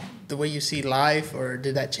you see life, or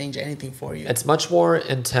did that change anything for you? It's much more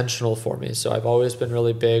intentional for me. So I've always been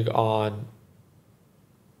really big on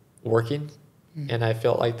working, and I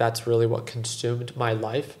felt like that's really what consumed my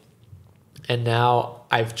life. And now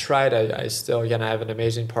I've tried, I still, again, I have an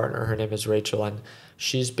amazing partner. Her name is Rachel, and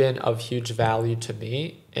she's been of huge value to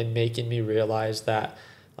me in making me realize that,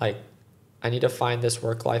 like, I need to find this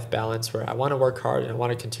work-life balance where I want to work hard and I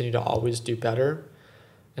want to continue to always do better.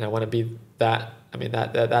 And I want to be that, I mean,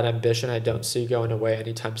 that ambition I don't see going away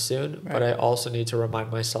anytime soon. Right. But I also need to remind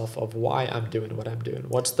myself of why I'm doing what I'm doing.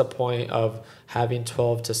 What's the point of having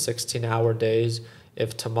 12 to 16 hour days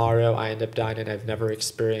if tomorrow I end up dying and I've never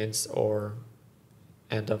experienced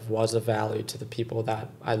was of value to the people that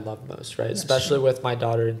I love most, right? That's especially true. With my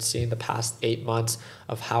daughter, and seeing the past 8 months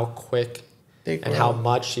of how quick and how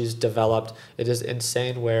much she's developed. It is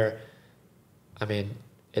insane where, I mean,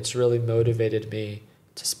 it's really motivated me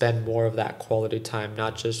to spend more of that quality time,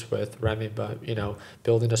 not just with Remy, but, you know,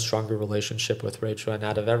 building a stronger relationship with Rachel. And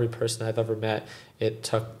out of every person I've ever met, it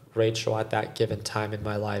took Rachel at that given time in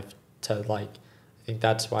my life to, like, I think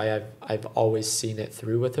that's why I've always seen it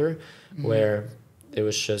through with her, where it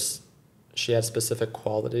was just, she had specific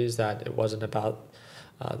qualities that it wasn't about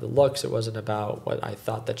the looks, it wasn't about what I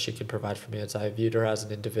thought that she could provide for me. As I viewed her as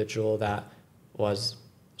an individual that was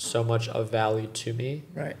so much of value to me,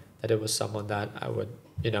 right, that it was someone that I would,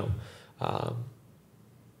 you know,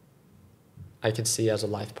 I can see as a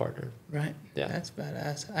life partner. Right. Yeah. That's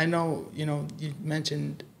badass. I know, you know, you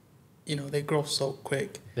mentioned, you know, they grow so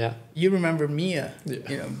quick. Yeah. You remember Mia,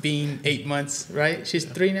 you know, being 8 months, right? She's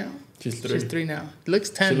 3 now. She's 3. She's 3 now. Looks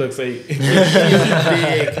 10. She looks 8. She's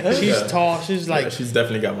big. She's tall. She's like. Yeah, she's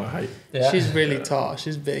definitely got my height. Yeah. She's really tall.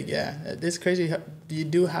 She's big. Yeah. It's crazy. You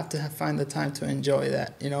do have to find the time to enjoy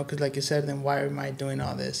that, you know, because like you said, then why am I doing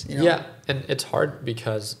all this? You know? Yeah, and it's hard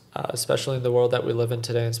because, especially in the world that we live in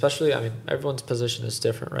today, and especially, I mean, everyone's position is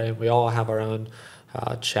different, right? We all have our own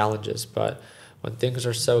challenges, but when things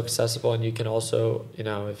are so accessible, and you can also, you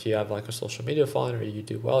know, if you have like a social media following or you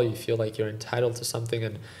do well, you feel like you're entitled to something.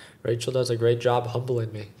 And Rachel does a great job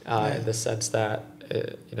humbling me in the sense that,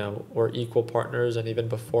 you know, we're equal partners. And even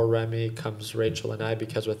before Remy comes Rachel and I,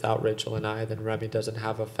 because without Rachel and I, then Remy doesn't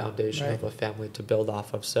have a foundation of a family to build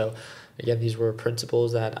off of. So again, these were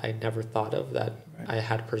principles that I never thought of, that I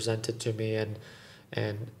had presented to me and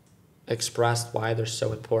expressed why they're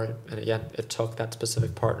so important. And again, it took that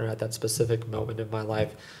specific partner at that specific moment in my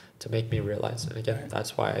life to make me realize. And again,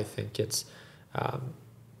 that's why I think it's,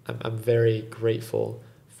 I'm very grateful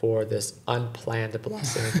for this unplanned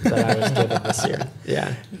blessing that I was given this year.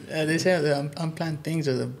 Yeah. They say the unplanned things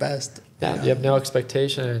are the best. Yeah, you have no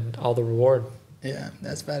expectation and all the reward. Yeah,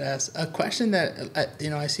 that's badass. A question that, you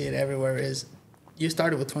know, I see it everywhere is, you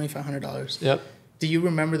started with $2,500. Yep. Do you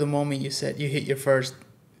remember the moment you said you hit your first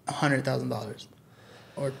 $100,000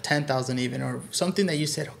 or 10,000 even, or something that you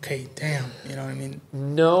said, okay, damn, you know what I mean?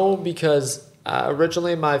 No, because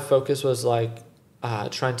originally my focus was like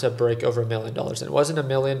trying to break over $1 million. And it wasn't $1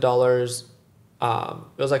 million. It was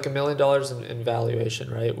like $1 million in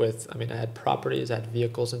valuation, right? With, I mean, I had properties, I had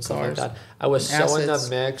vehicles and stuff like that. I was so in the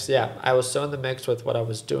mix. Yeah, I was so in the mix with what I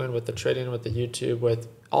was doing, with the trading, with the YouTube, with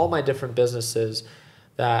all my different businesses,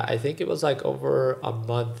 that I think it was like over a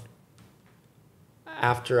month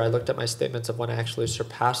after I looked at my statements of when I actually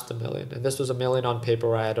surpassed $1 million. And this was $1 million on paper,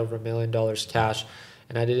 where I had over $1 million cash,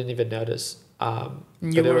 and I didn't even notice.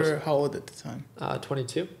 You were how old at the time?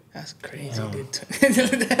 22. That's crazy, dude.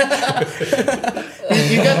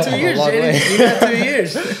 You got 2 years, Jaden. You got 2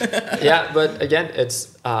 years. Yeah, but again,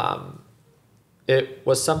 it's it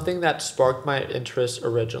was something that sparked my interest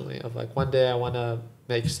originally, of like, one day I want to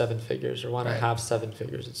make 7 figures, or want to have 7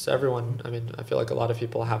 figures. It's everyone. I mean, I feel like a lot of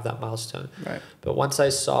people have that milestone. Right. But once I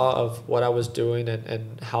saw of what I was doing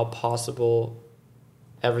and how possible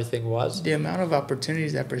everything was, the amount of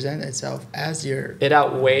opportunities that present itself as it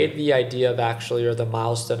outweighed the idea of actually, or the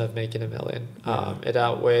milestone of making $1 million. It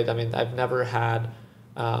outweighed. I mean, I've never had,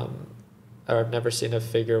 or I've never seen a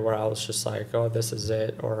figure where I was just like, oh, this is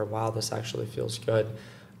it, or wow, this actually feels good.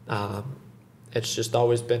 It's just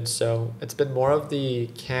always been so. It's been more of the,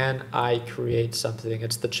 can I create something?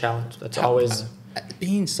 It's the challenge. That's always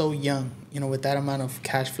being so young. You know, with that amount of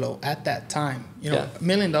cash flow at that time. You know, $1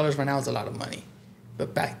 million right now is a lot of money.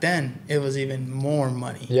 But back then, it was even more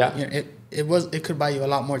money. Yeah, you know, it could buy you a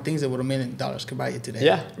lot more things than what $1 million could buy you today.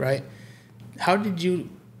 Yeah, right. How did you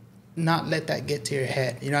not let that get to your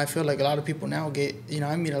head? You know, I feel like a lot of people now get. You know,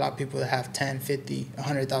 I meet a lot of people that have $10,000, $50,000,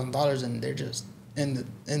 $100,000, and they're just in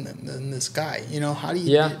the sky. You know, how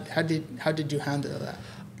did you handle that?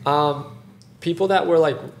 People that were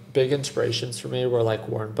like big inspirations for me were like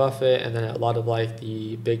Warren Buffett, and then a lot of like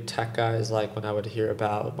the big tech guys, like when I would hear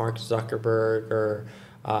about Mark Zuckerberg or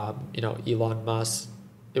you know, Elon Musk.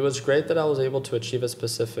 It was great that I was able to achieve a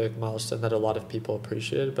specific milestone that a lot of people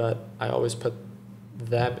appreciated, but I always put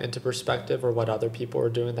them into perspective or what other people were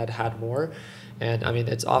doing that had more. And I mean,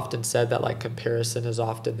 it's often said that like comparison is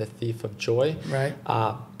often the thief of joy. Right.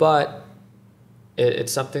 But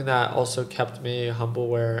it's something that also kept me humble,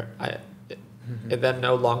 where it then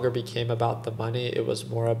no longer became about the money. It was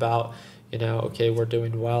more about, okay, we're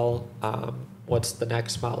doing well. What's the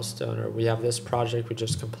next milestone? Or we have this project we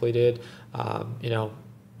just completed,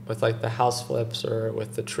 with like the house flips or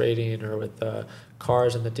with the trading or with the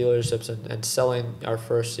cars and the dealerships and selling our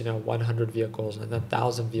first, 100 vehicles and then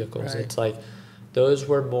 1,000 vehicles. Right. It's like those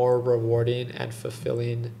were more rewarding and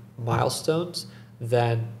fulfilling milestones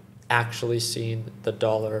than actually seeing the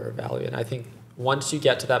dollar value. And I think once you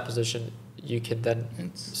get to that position, you can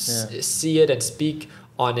then see it and speak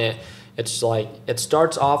on it. It's like it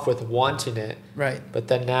starts off with wanting it, right? But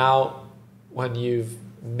then now, when you've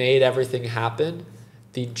made everything happen,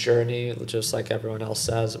 the journey, just like everyone else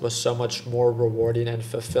says, was so much more rewarding and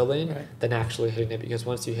fulfilling than actually hitting it. Because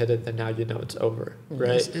once you hit it, then now it's over,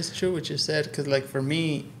 right? It's true what you said, because like for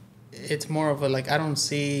me, it's more of a like I don't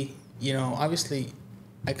see, obviously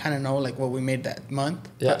I kind of know like what we made that month.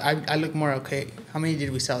 Yeah. But I look more, okay, how many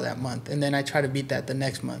did we sell that month? And then I try to beat that the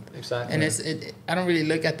next month. Exactly. And I don't really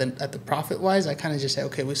look at the profit wise. I kind of just say,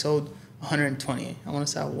 okay, we sold 120. I want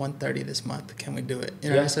to sell 130 this month. Can we do it?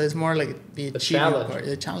 So it's more like the achievement part,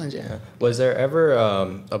 the challenge. Yeah. Was there ever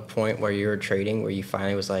a point where you were trading where you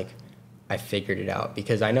finally was like, I figured it out?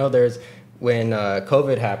 Because I know when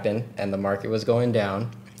COVID happened and the market was going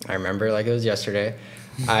down, I remember like it was yesterday.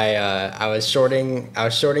 I was shorting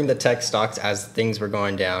the tech stocks as things were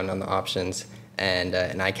going down on the options, and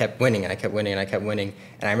I kept winning and I kept winning and I kept winning.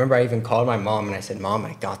 And I remember I even called my mom and I said, Mom,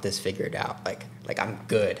 I got this figured out. Like I'm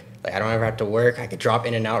good. Like I don't ever have to work. I could drop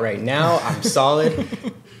in and out right now. I'm solid.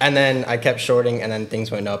 And then I kept shorting, and then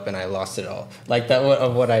things went up and I lost it all. Like that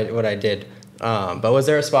of what I did. But was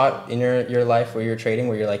there a spot in your life where you're trading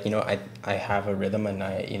where you're like, I have a rhythm and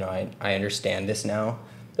I understand this now?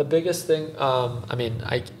 The biggest thing,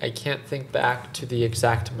 I can't think back to the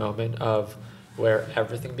exact moment of where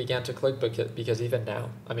everything began to click, because even now,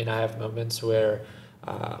 I have moments where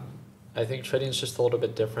I think trading is just a little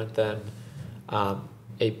bit different than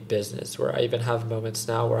a business, where I even have moments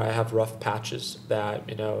now where I have rough patches that,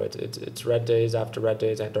 it's red days after red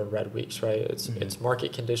days and or red weeks, right? It's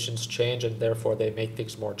market conditions change, and therefore they make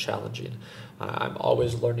things more challenging. I'm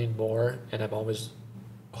always learning more, and I'm always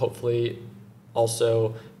hopefully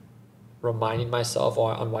also reminding myself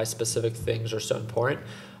on why specific things are so important.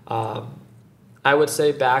 I would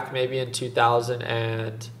say back maybe in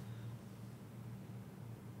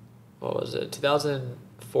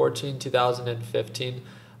 2014, 2015,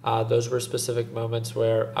 those were specific moments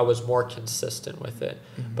where I was more consistent with it.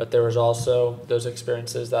 Mm-hmm. But there was also those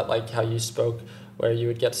experiences that, like how you spoke, where you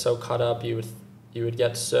would get so caught up, you would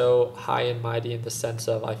get so high and mighty in the sense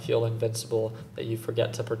of I feel invincible, that you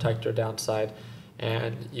forget to protect your downside.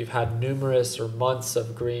 And you've had numerous or months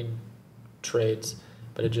of green trades,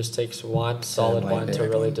 but it just takes one solid one to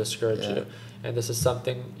really discourage you. And this is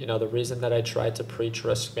something, the reason that I try to preach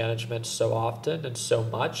risk management so often and so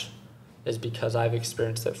much is because I've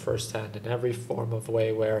experienced it firsthand in every form of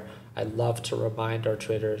way, where I love to remind our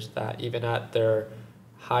traders that even at their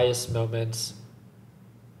highest moments,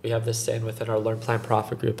 we have this saying within our Learn Plan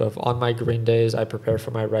Profit group of, on my green days, I prepare for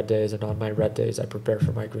my red days, and on my red days, I prepare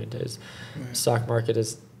for my green days. Right. Stock market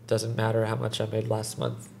doesn't matter how much I made last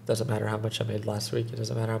month, doesn't matter how much I made last week, it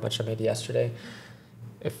doesn't matter how much I made yesterday.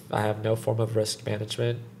 If I have no form of risk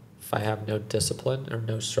management, if I have no discipline or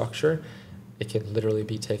no structure, it can literally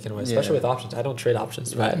be taken away, especially with options. I don't trade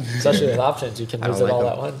options, but especially with options, you can lose it all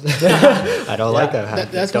at once. I don't like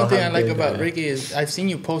that. That's one thing I like about Ricky is I've seen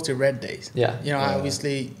you post your red days. Yeah.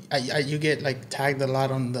 Obviously, you get like tagged a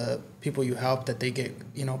lot on the people you help that they get,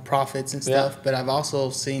 profits and stuff. But I've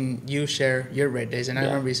also seen you share your red days. And I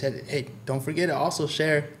remember you said, hey, don't forget to also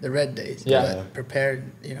share the red days. Yeah. Prepare,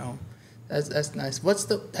 That's nice.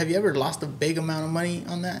 Have you ever lost a big amount of money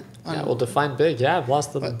on that? Define big. Yeah, I've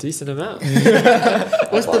lost a decent amount.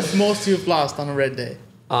 What's the most you've lost on a red day?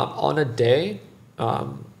 On a day,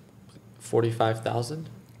 45,000.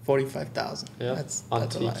 45,000. Yeah, that's on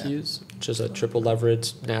a lot, TQs, which is a triple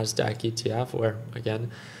leverage NASDAQ ETF, where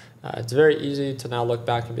again, it's very easy to now look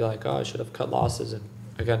back and be like, oh, I should have cut losses. And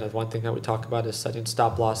again, the one thing that we talk about is setting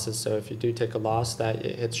stop losses. So if you do take a loss, that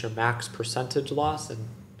it hits your max percentage loss, and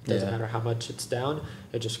it doesn't matter how much it's down,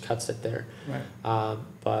 it just cuts it there. Right.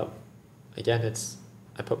 But again,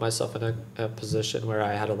 I put myself in a position where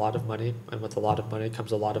I had a lot of money, and with a lot of money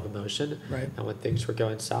comes a lot of emotion. Right. And when things were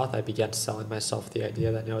going south, I began selling myself the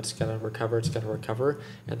idea that, no, it's going to recover,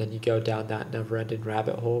 and then you go down that never-ending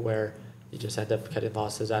rabbit hole where you just end up cutting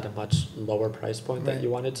losses at a much lower price point than you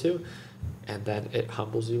wanted to, and then it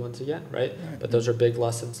humbles you once again, right? But those are big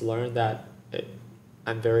lessons learned that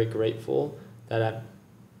I'm very grateful that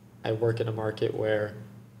I work in a market where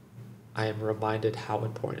I am reminded how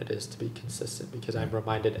important it is to be consistent, because I'm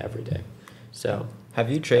reminded every day. So have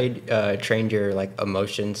you trained your like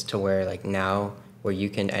emotions to where like now where you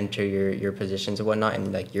can enter your positions and whatnot,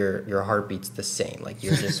 and like your heartbeat's the same, like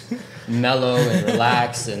you're just mellow and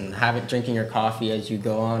relaxed and drinking your coffee as you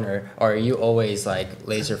go on, or are you always like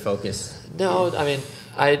laser focused? No, I mean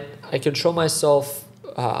I control myself.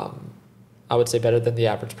 I would say better than the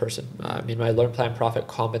average person. I mean, my Learn Plan Profit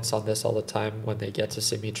comments on this all the time when they get to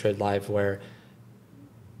see me trade live, where,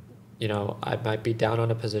 you know, I might be down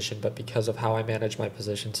on a position, but because of how I manage my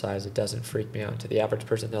position size, it doesn't freak me out. To the average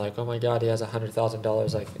person, they're like, oh my God, he has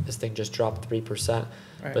 $100,000. Like, this thing just dropped 3%.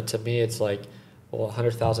 Right. But to me, it's like, well,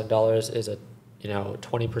 $100,000 is a,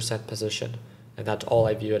 20% position. And that's all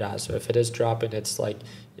I view it as. So if it is dropping, it's like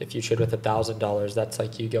if you trade with $1,000, that's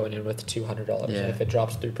like you going in with $200. Yeah. And if it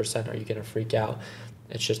drops 3%, are you going to freak out?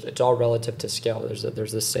 It's all relative to scale.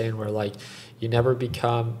 There's this saying where like you never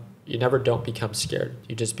don't become scared.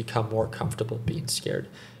 You just become more comfortable being scared.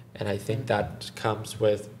 And I think that comes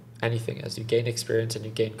with anything. As you gain experience and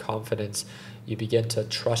you gain confidence, you begin to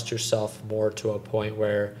trust yourself more to a point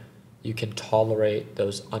where you can tolerate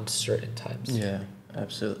those uncertain times. Yeah,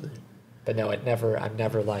 absolutely. But no, I'm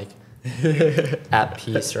never like at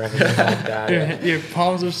peace or anything like that. Your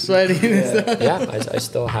palms are sweating and stuff. Yeah, I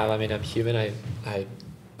still have. I mean, I'm human. I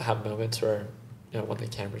have moments where, when the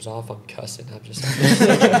camera's off, I'm cussing. I'm just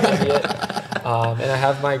an idiot. And I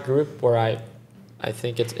have my group where I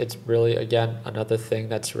think it's really, again, another thing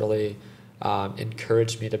that's really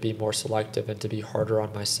encouraged me to be more selective and to be harder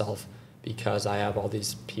on myself, because I have all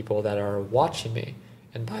these people that are watching me.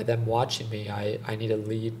 And by them watching me, I need to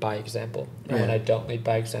lead by example. And when I don't lead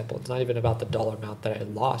by example, it's not even about the dollar amount that I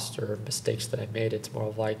lost or mistakes that I made. It's more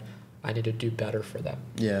of like, I need to do better for them.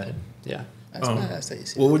 Yeah. And, yeah. That's nice that you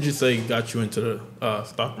see. What would you say got you into the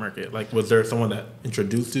stock market? Like, was there someone that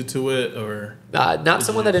introduced you to it, or? Not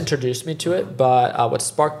someone that introduced me to it, but what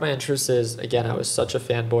sparked my interest is, again, I was such a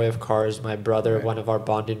fanboy of cars. My brother, one of our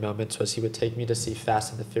bonding moments was he would take me to see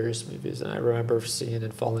Fast and the Furious movies, and I remember seeing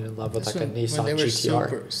and falling in love with a Nissan when they were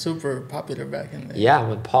GTR. super popular back in the day. Yeah,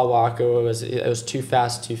 when Paul Walker it was Too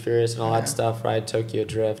Fast, Too Furious, and all that stuff, right? Tokyo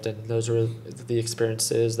Drift, and those were the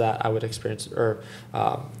experiences that I would experience, or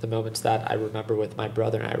the moments that I remember with my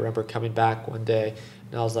brother. And I remember coming back one day,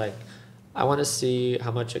 and I was like, I want to see how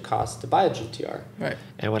much it costs to buy a GTR. Right.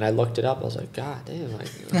 And when I looked it up, I was like, God damn, like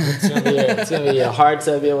it's gonna be hard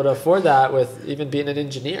to be able to afford that with even being an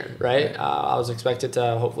engineer, right? I was expected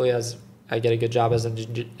to, hopefully, as I get a good job as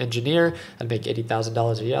an engineer, I'd make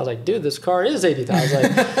 $80,000 a year. I was like, dude, this car is $80,000. I was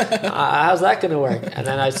like, how's that gonna work? And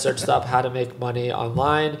then I searched up how to make money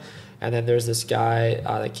online, and then there's this guy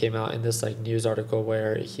that came out in this like news article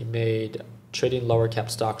where he made trading lower cap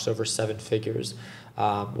stocks over 7 figures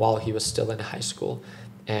while he was still in high school.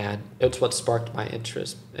 And it's what sparked my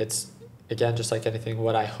interest. It's, again, just like anything,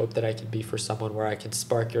 what I hope that I can be for someone, where I can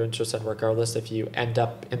spark your interest, and regardless if you end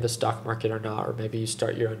up in the stock market or not, or maybe you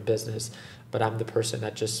start your own business, but I'm the person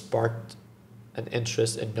that just sparked an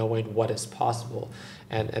interest in knowing what is possible.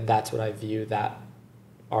 And that's what I view that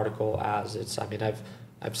article as.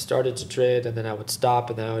 I've started to trade, and then I would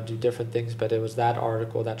stop, and then I would do different things. But it was that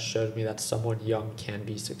article that showed me that someone young can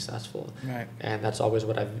be successful. Right. And that's always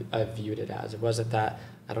what I've viewed it as. It wasn't that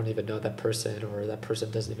I don't even know that person, or that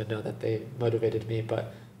person doesn't even know that they motivated me,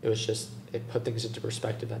 but it was just, it put things into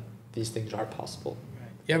perspective that these things are possible.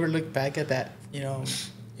 Right. You ever look back at that, you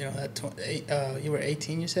were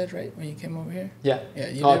 18, you said, right, when you came over here? Yeah.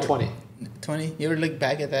 Yeah. 20. 20. You ever look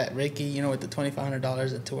back at that, Ricky, with the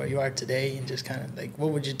 $2,500 to where you are today, and just kind of like,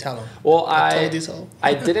 what would you tell him? Well, I told you so.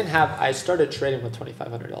 I started trading with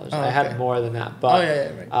 $2,500. I had more than that,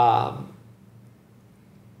 but right.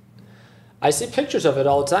 I see pictures of it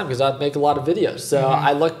all the time because I make a lot of videos. So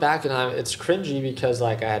I look back and it's cringy because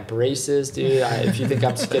like I had braces, dude. If you think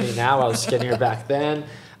I'm skinny now, I was skinnier back then.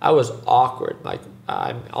 I was awkward. Like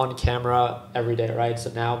I'm on camera every day, right? So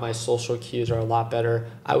now my social cues are a lot better.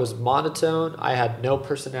 I was monotone. I had no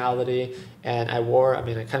personality, and I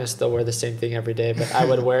kind of still wear the same thing every day, but I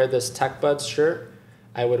would wear this Tech Buds shirt.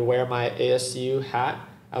 I would wear my ASU hat.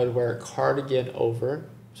 I would wear a cardigan over.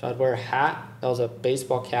 So I'd wear a hat that was a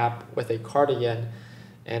baseball cap with a cardigan,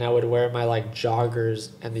 and I would wear my like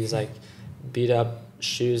joggers and these like beat up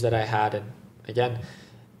shoes that I had. And again,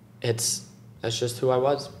 that's just who I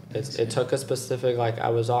was. It took a specific, like I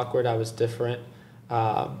was awkward, I was different.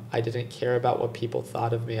 I didn't care about what people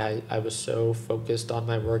thought of me. I was so focused on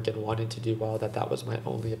my work and wanting to do well that was my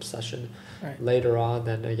only obsession. Right. Later on,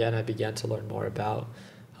 then again, I began to learn more about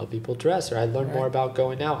how people dress, or I learned more about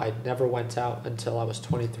going out. I never went out until I was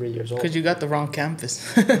 23 years old. Because you got the wrong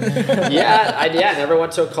campus. I never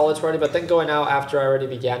went to a college party, but then going out after I already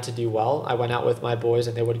began to do well, I went out with my boys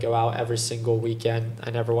and they would go out every single weekend. I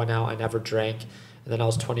never went out, I never drank. And then I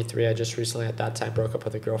was 23. I just recently at that time broke up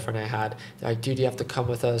with a girlfriend I had. They're like, dude, you have to come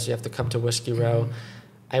with us. You have to come to Whiskey Row.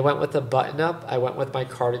 I went with a button up, I went with my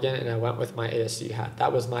cardigan, and I went with my ASU hat.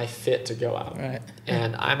 That was my fit to go out. Right.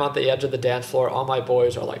 And I'm on the edge of the dance floor. All my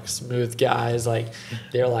boys are like smooth guys. Like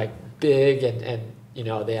they're like big and you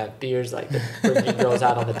know, they have beards, like they're bringing girls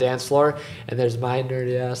out on the dance floor. And there's my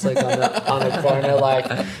nerdy ass like on the corner,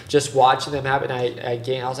 like just watching them happen. I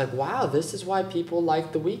was like, wow, this is why people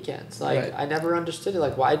like the weekends. Like I never understood it.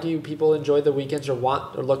 Like, why do people enjoy the weekends or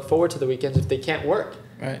want or look forward to the weekends if they can't work?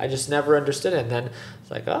 Right. I just never understood it. And then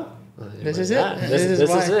it's like, oh, this is it. This is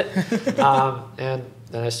it. And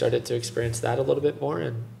then I started to experience that a little bit more,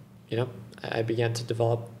 and you know, I began to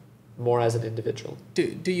develop more as an individual.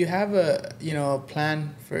 Do you have a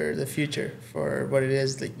plan for the future for what it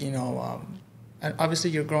is that and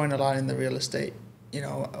obviously you're growing a lot in the real estate. You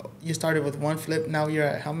know, you started with one flip. Now you're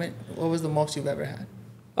at how many? What was the most you've ever had?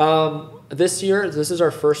 This year, this is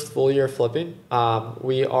our first full year flipping.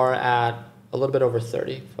 We are at a little bit over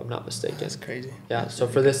 30, if I'm not mistaken. That's crazy. Yeah, so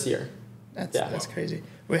for this year. That's crazy.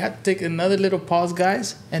 We have to take another little pause,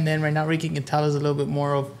 guys, and then right now Ricky can tell us a little bit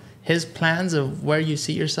more of his plans of where you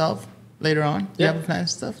see yourself later on. You have a plan and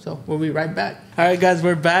stuff, so we'll be right back. All right, guys,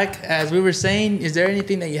 we're back. As we were saying, is there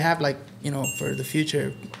anything that you have, like, for the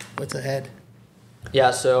future, what's ahead?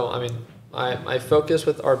 Yeah, so, I mean, my focus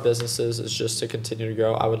with our businesses is just to continue to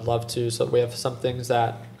grow. I would love to. So we have some things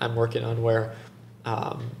that I'm working on where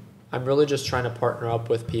I'm really just trying to partner up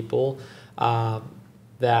with people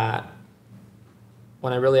that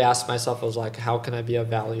when I really asked myself, I was like, how can I be of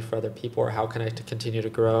value for other people, or how can I continue to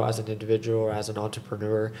grow as an individual or as an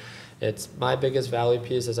entrepreneur? It's my biggest value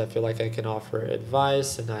piece is I feel like I can offer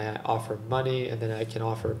advice and I offer money, and then I can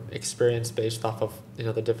offer experience based off of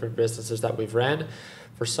the different businesses that we've ran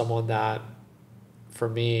for someone that, for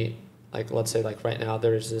me, like let's say like right now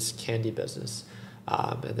there's this candy business.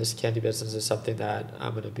 And this candy business is something that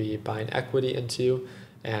I'm going to be buying equity into,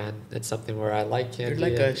 and it's something where I like candy. You're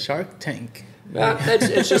like a Shark Tank.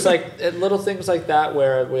 It's just like little things like that,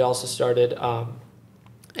 where we also started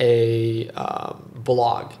a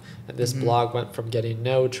blog, and this blog went from getting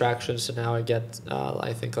no traction, so now I get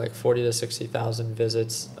I think like 40 to 60,000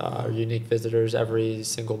 visits, unique visitors every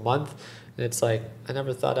single month, and it's like I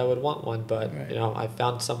never thought I would want one, but I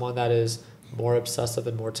found someone that is more obsessive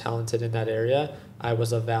and more talented in that area. I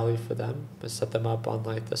was of value for them. I set them up on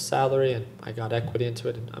like the salary, and I got equity into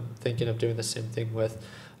it, and I'm thinking of doing the same thing with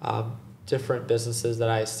different businesses that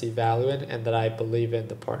I see value in and that I believe in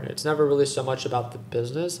the partner. It's never really so much about the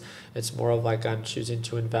business. It's more of like I'm choosing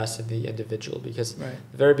to invest in the individual, because the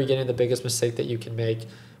very beginning, the biggest mistake that you can make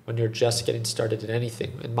when you're just getting started in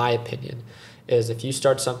anything, in my opinion, is if you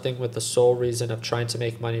start something with the sole reason of trying to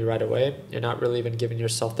make money right away, you're not really even giving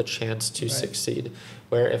yourself the chance to succeed.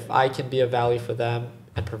 Where if I can be of value for them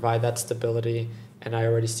and provide that stability, and I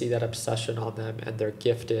already see that obsession on them and they're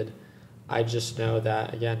gifted, I just know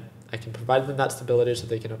that, again, I can provide them that stability so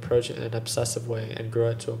they can approach it in an obsessive way and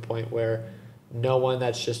grow it to a point where no one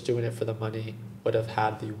that's just doing it for the money would have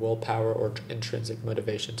had the willpower or intrinsic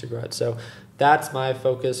motivation to grow it. So that's my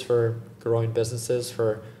focus for growing businesses,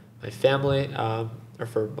 for my family, or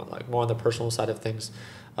for like more on the personal side of things.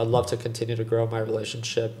 I'd love to continue to grow my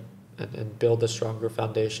relationship and build a stronger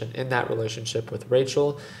foundation in that relationship with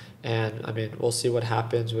Rachel. And I mean, we'll see what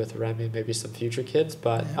happens with Remy, maybe some future kids,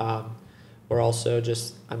 but we're also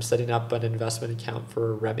I'm setting up an investment account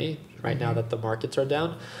for Remy right now that the markets are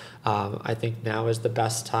down. I think now is the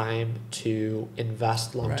best time to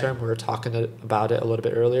invest long term. We were talking about it a little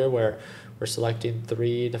bit earlier, where we're selecting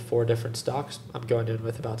 3 to 4 different stocks. I'm going in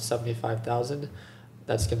with about 75,000.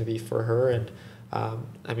 That's going to be for her. And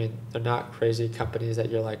I mean, they're not crazy companies that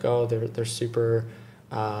you're like, oh, they're super,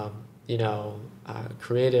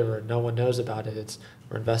 creative or no one knows about it.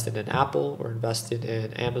 We're investing in Apple, we're investing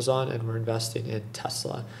in Amazon, and we're investing in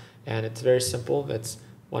Tesla. And it's very simple. It's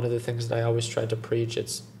one of the things that I always try to preach.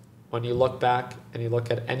 It's when you look back and you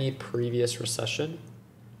look at any previous recession,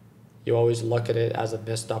 you always look at it as a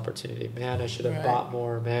missed opportunity. Man, I should have bought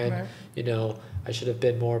more. Man, I should have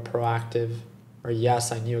been more proactive. Or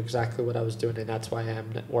yes, I knew exactly what I was doing, and that's why I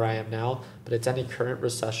am where I am now. But it's any current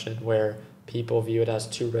recession where people view it as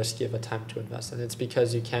too risky of a time to invest. And it's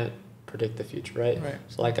because you can't predict the future, right? Right.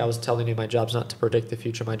 So like I was telling you, my job's not to predict the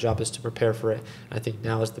future. My job is to prepare for it. And I think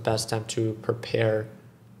now is the best time to prepare,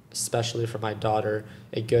 especially for my daughter,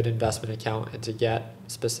 a good investment account and to get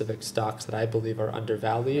specific stocks that I believe are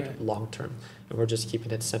undervalued long term. And we're just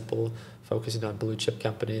keeping it simple, focusing on blue chip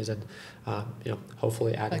companies and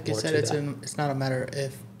hopefully adding Like you more said, to that. it's not a matter of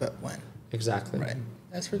if, but when. Exactly. Right.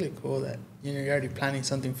 That's really cool that you're already planning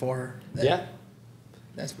something for her. Yeah.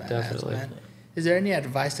 That's badass, Definitely. man. Is there any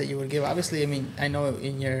advice that you would give? Obviously, I mean, I know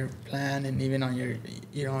in your plan and even on your,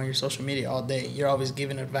 on your social media all day, you're always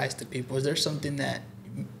giving advice to people. Is there something that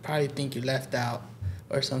you probably think you left out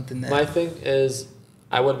or something that... My thing is,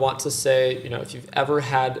 I would want to say, if you've ever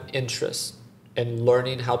had interest in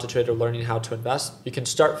learning how to trade or learning how to invest, you can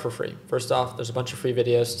start for free. First off, there's a bunch of free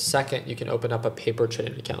videos. Second, you can open up a paper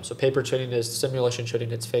trading account. So paper trading is simulation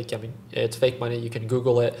trading. It's fake. I mean, it's fake money. You can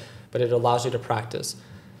Google it, but it allows you to practice.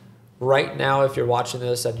 Right now, if you're watching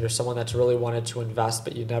this and you're someone that's really wanted to invest,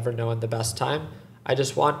 but you never know in the best time, I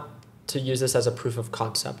just want to use this as a proof of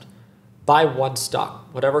concept. Buy one stock,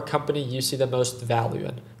 whatever company you see the most value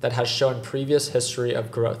in that has shown previous history of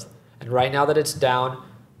growth. And right now that it's down,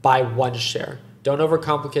 buy one share. Don't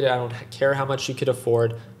overcomplicate it. I don't care how much you could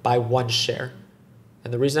afford. Buy one share.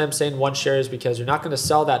 And the reason I'm saying one share is because you're not going to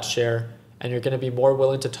sell that share and you're going to be more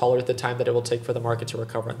willing to tolerate the time that it will take for the market to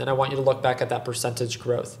recover. And then I want you to look back at that percentage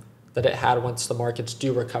growth that it had once the markets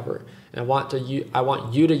do recover. And I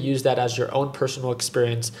want you to use that as your own personal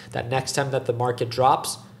experience, that next time that the market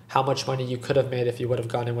drops, how much money you could have made if you would have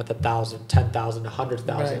gone in with 1,000, 10,000,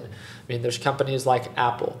 100,000. Right. I mean, there's companies like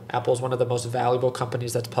Apple. Apple is one of the most valuable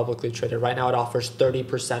companies that's publicly traded. Right now it offers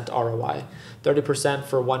 30% ROI. 30%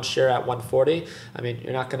 for one share at 140. I mean,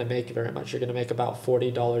 you're not going to make very much. You're going to make about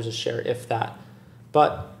 $40 a share, if that.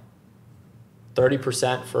 But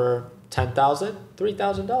 30% for 10,000,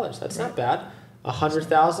 $3,000. That's not bad.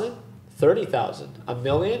 100,000, 30,000. A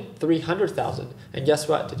million, 300,000. And guess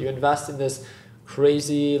what? Did you invest in this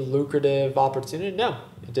crazy lucrative opportunity? No.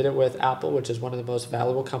 You did it with Apple, which is one of the most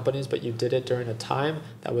valuable companies, but you did it during a time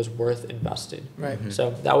that was worth investing. Right. Mm-hmm.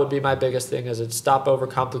 So that would be my biggest thing, is to stop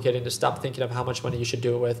overcomplicating, to stop thinking of how much money you should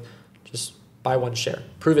do it with. Just buy one share.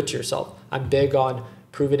 Prove it to yourself. I'm big on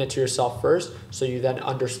proving it to yourself first, so you then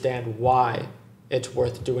understand why it's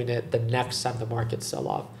worth doing it the next time the markets sell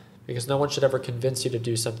off. Because no one should ever convince you to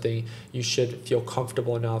do something. You should feel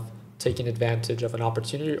comfortable enough taking advantage of an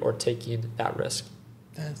opportunity or taking that risk.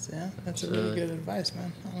 That's a really good advice,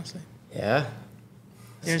 man, honestly. Yeah.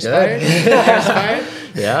 You're It's inspired? good. You're inspired?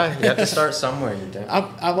 Yeah, you have to start somewhere.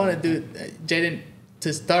 I want to do, Jaden,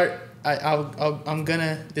 to start, I'm going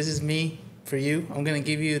to, this is me for you. I'm going to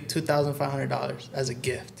give you $2,500 as a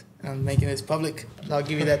gift. I'm making this public. So I'll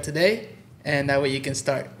give you that today, and that way you can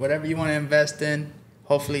start whatever you want to invest in.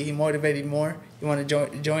 Hopefully he motivated more. You want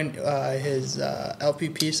to join his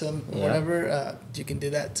LPP, whatever, you can do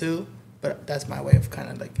that too. But that's my way of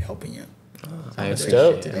kind of like helping you. I That's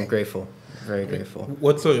appreciate dope. it. I'm grateful. Very grateful.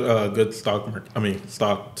 What's a good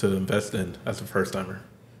stock to invest in as a first timer?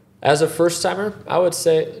 As a first timer, I would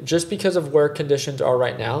say, just because of where conditions are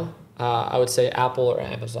right now, I would say Apple or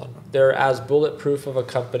Amazon. They're as bulletproof of a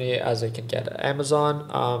company as they can get.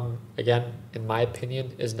 Amazon, again, in my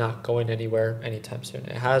opinion, is not going anywhere anytime soon.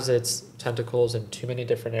 It has its tentacles in too many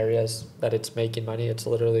different areas that it's making money. It's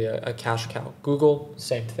literally a cash cow. Google,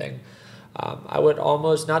 same thing. I would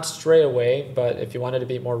almost not stray away, but if you wanted to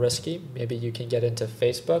be more risky, maybe you can get into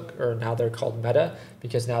Facebook, or now they're called Meta,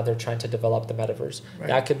 because now they're trying to develop the metaverse. Right.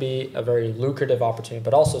 That could be a very lucrative opportunity,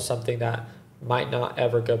 but also something that might not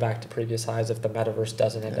ever go back to previous highs if the metaverse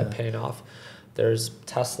doesn't end up paying off. There's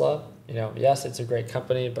Tesla. Yes, it's a great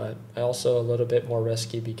company, but also a little bit more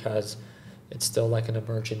risky because it's still like an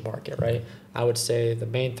emerging market, right? I would say the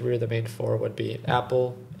main three or the main four would be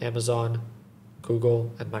Apple, Amazon,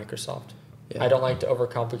 Google, and Microsoft. Yeah. I don't like to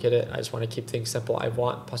overcomplicate it. I just want to keep things simple. I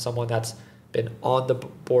want someone that's been on the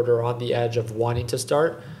border, on the edge of wanting to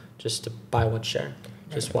start, just to buy one share,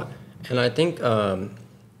 just one. And I think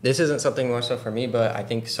this isn't something more so for me, but I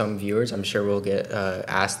think some viewers, I'm sure will get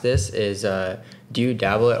asked this, is do you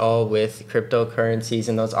dabble at all with cryptocurrencies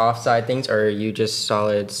and those offside things, or are you just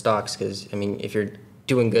solid stocks? Because, I mean, if you're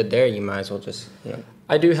doing good there, you might as well just,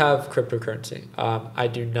 I do have cryptocurrency. I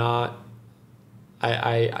do not.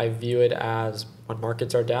 I view it as, when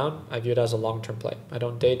markets are down, I view it as a long-term play. I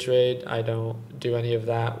don't day trade. I don't do any of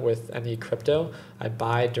that with any crypto. I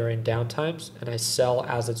buy during downtimes and I sell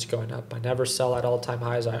as it's going up. I never sell at all-time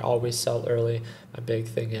highs. I always sell early. My big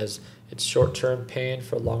thing is it's short-term pain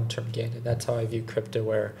for long-term gain, and that's how I view crypto,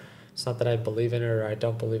 where It's not that I believe in it or I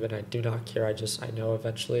don't believe in it. I do not care. I know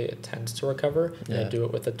eventually it tends to recover, and I do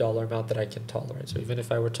it with a dollar amount that I can tolerate. So even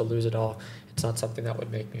if I were to lose it all, it's not something that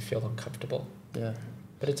would make me feel uncomfortable. Yeah.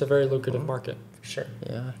 But it's a very lucrative market, for sure.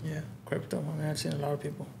 Yeah. Yeah, crypto. I mean, I've seen a lot of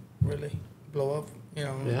people really blow up. You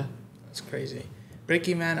know, Yeah. it's crazy.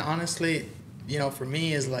 Ricky, man, honestly, you know, for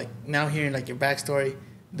me is like now hearing like your backstory,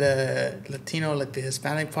 the Latino, like the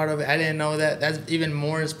Hispanic part of it. I didn't know that. That's even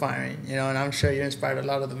more inspiring, you know, and I'm sure you're inspired a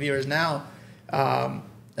lot of the viewers now.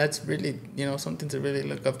 That's really, you know, something to really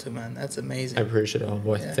look up to, man. That's amazing. I appreciate it,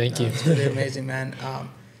 homeboy. Yeah, Thank you. It's really amazing, man.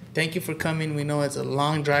 Thank you for coming. We know it's a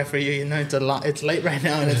long drive for you. You know, it's late right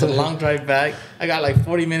now, and it's a long drive back. I got like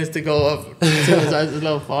 40 minutes to go up, so it's a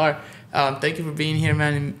little far. Thank you for being here,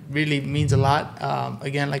 man. It really means a lot.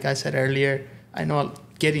 Again, like I said earlier, I know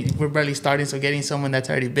we're barely starting, so getting someone that's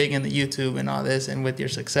already big in the YouTube and all this, and with your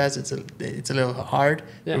success, it's a little hard.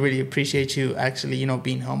 Yeah. I really appreciate you actually, you know,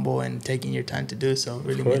 being humble and taking your time to do so. It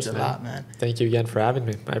really means a lot, man. Thank you again for having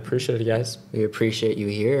me. I appreciate it, guys. We appreciate you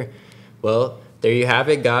here. Well, there you have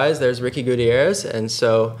it, guys. There's Ricky Gutierrez. And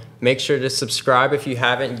so make sure to subscribe if you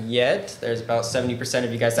haven't yet. There's about 70%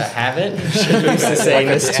 of you guys that haven't. I'm used to saying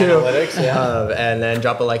this too. And then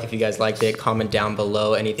drop a like if you guys liked it. Comment down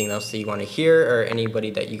below anything else that you want to hear or anybody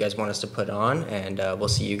that you guys want us to put on. And we'll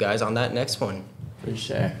see you guys on that next one. For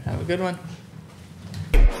sure. Have a good one.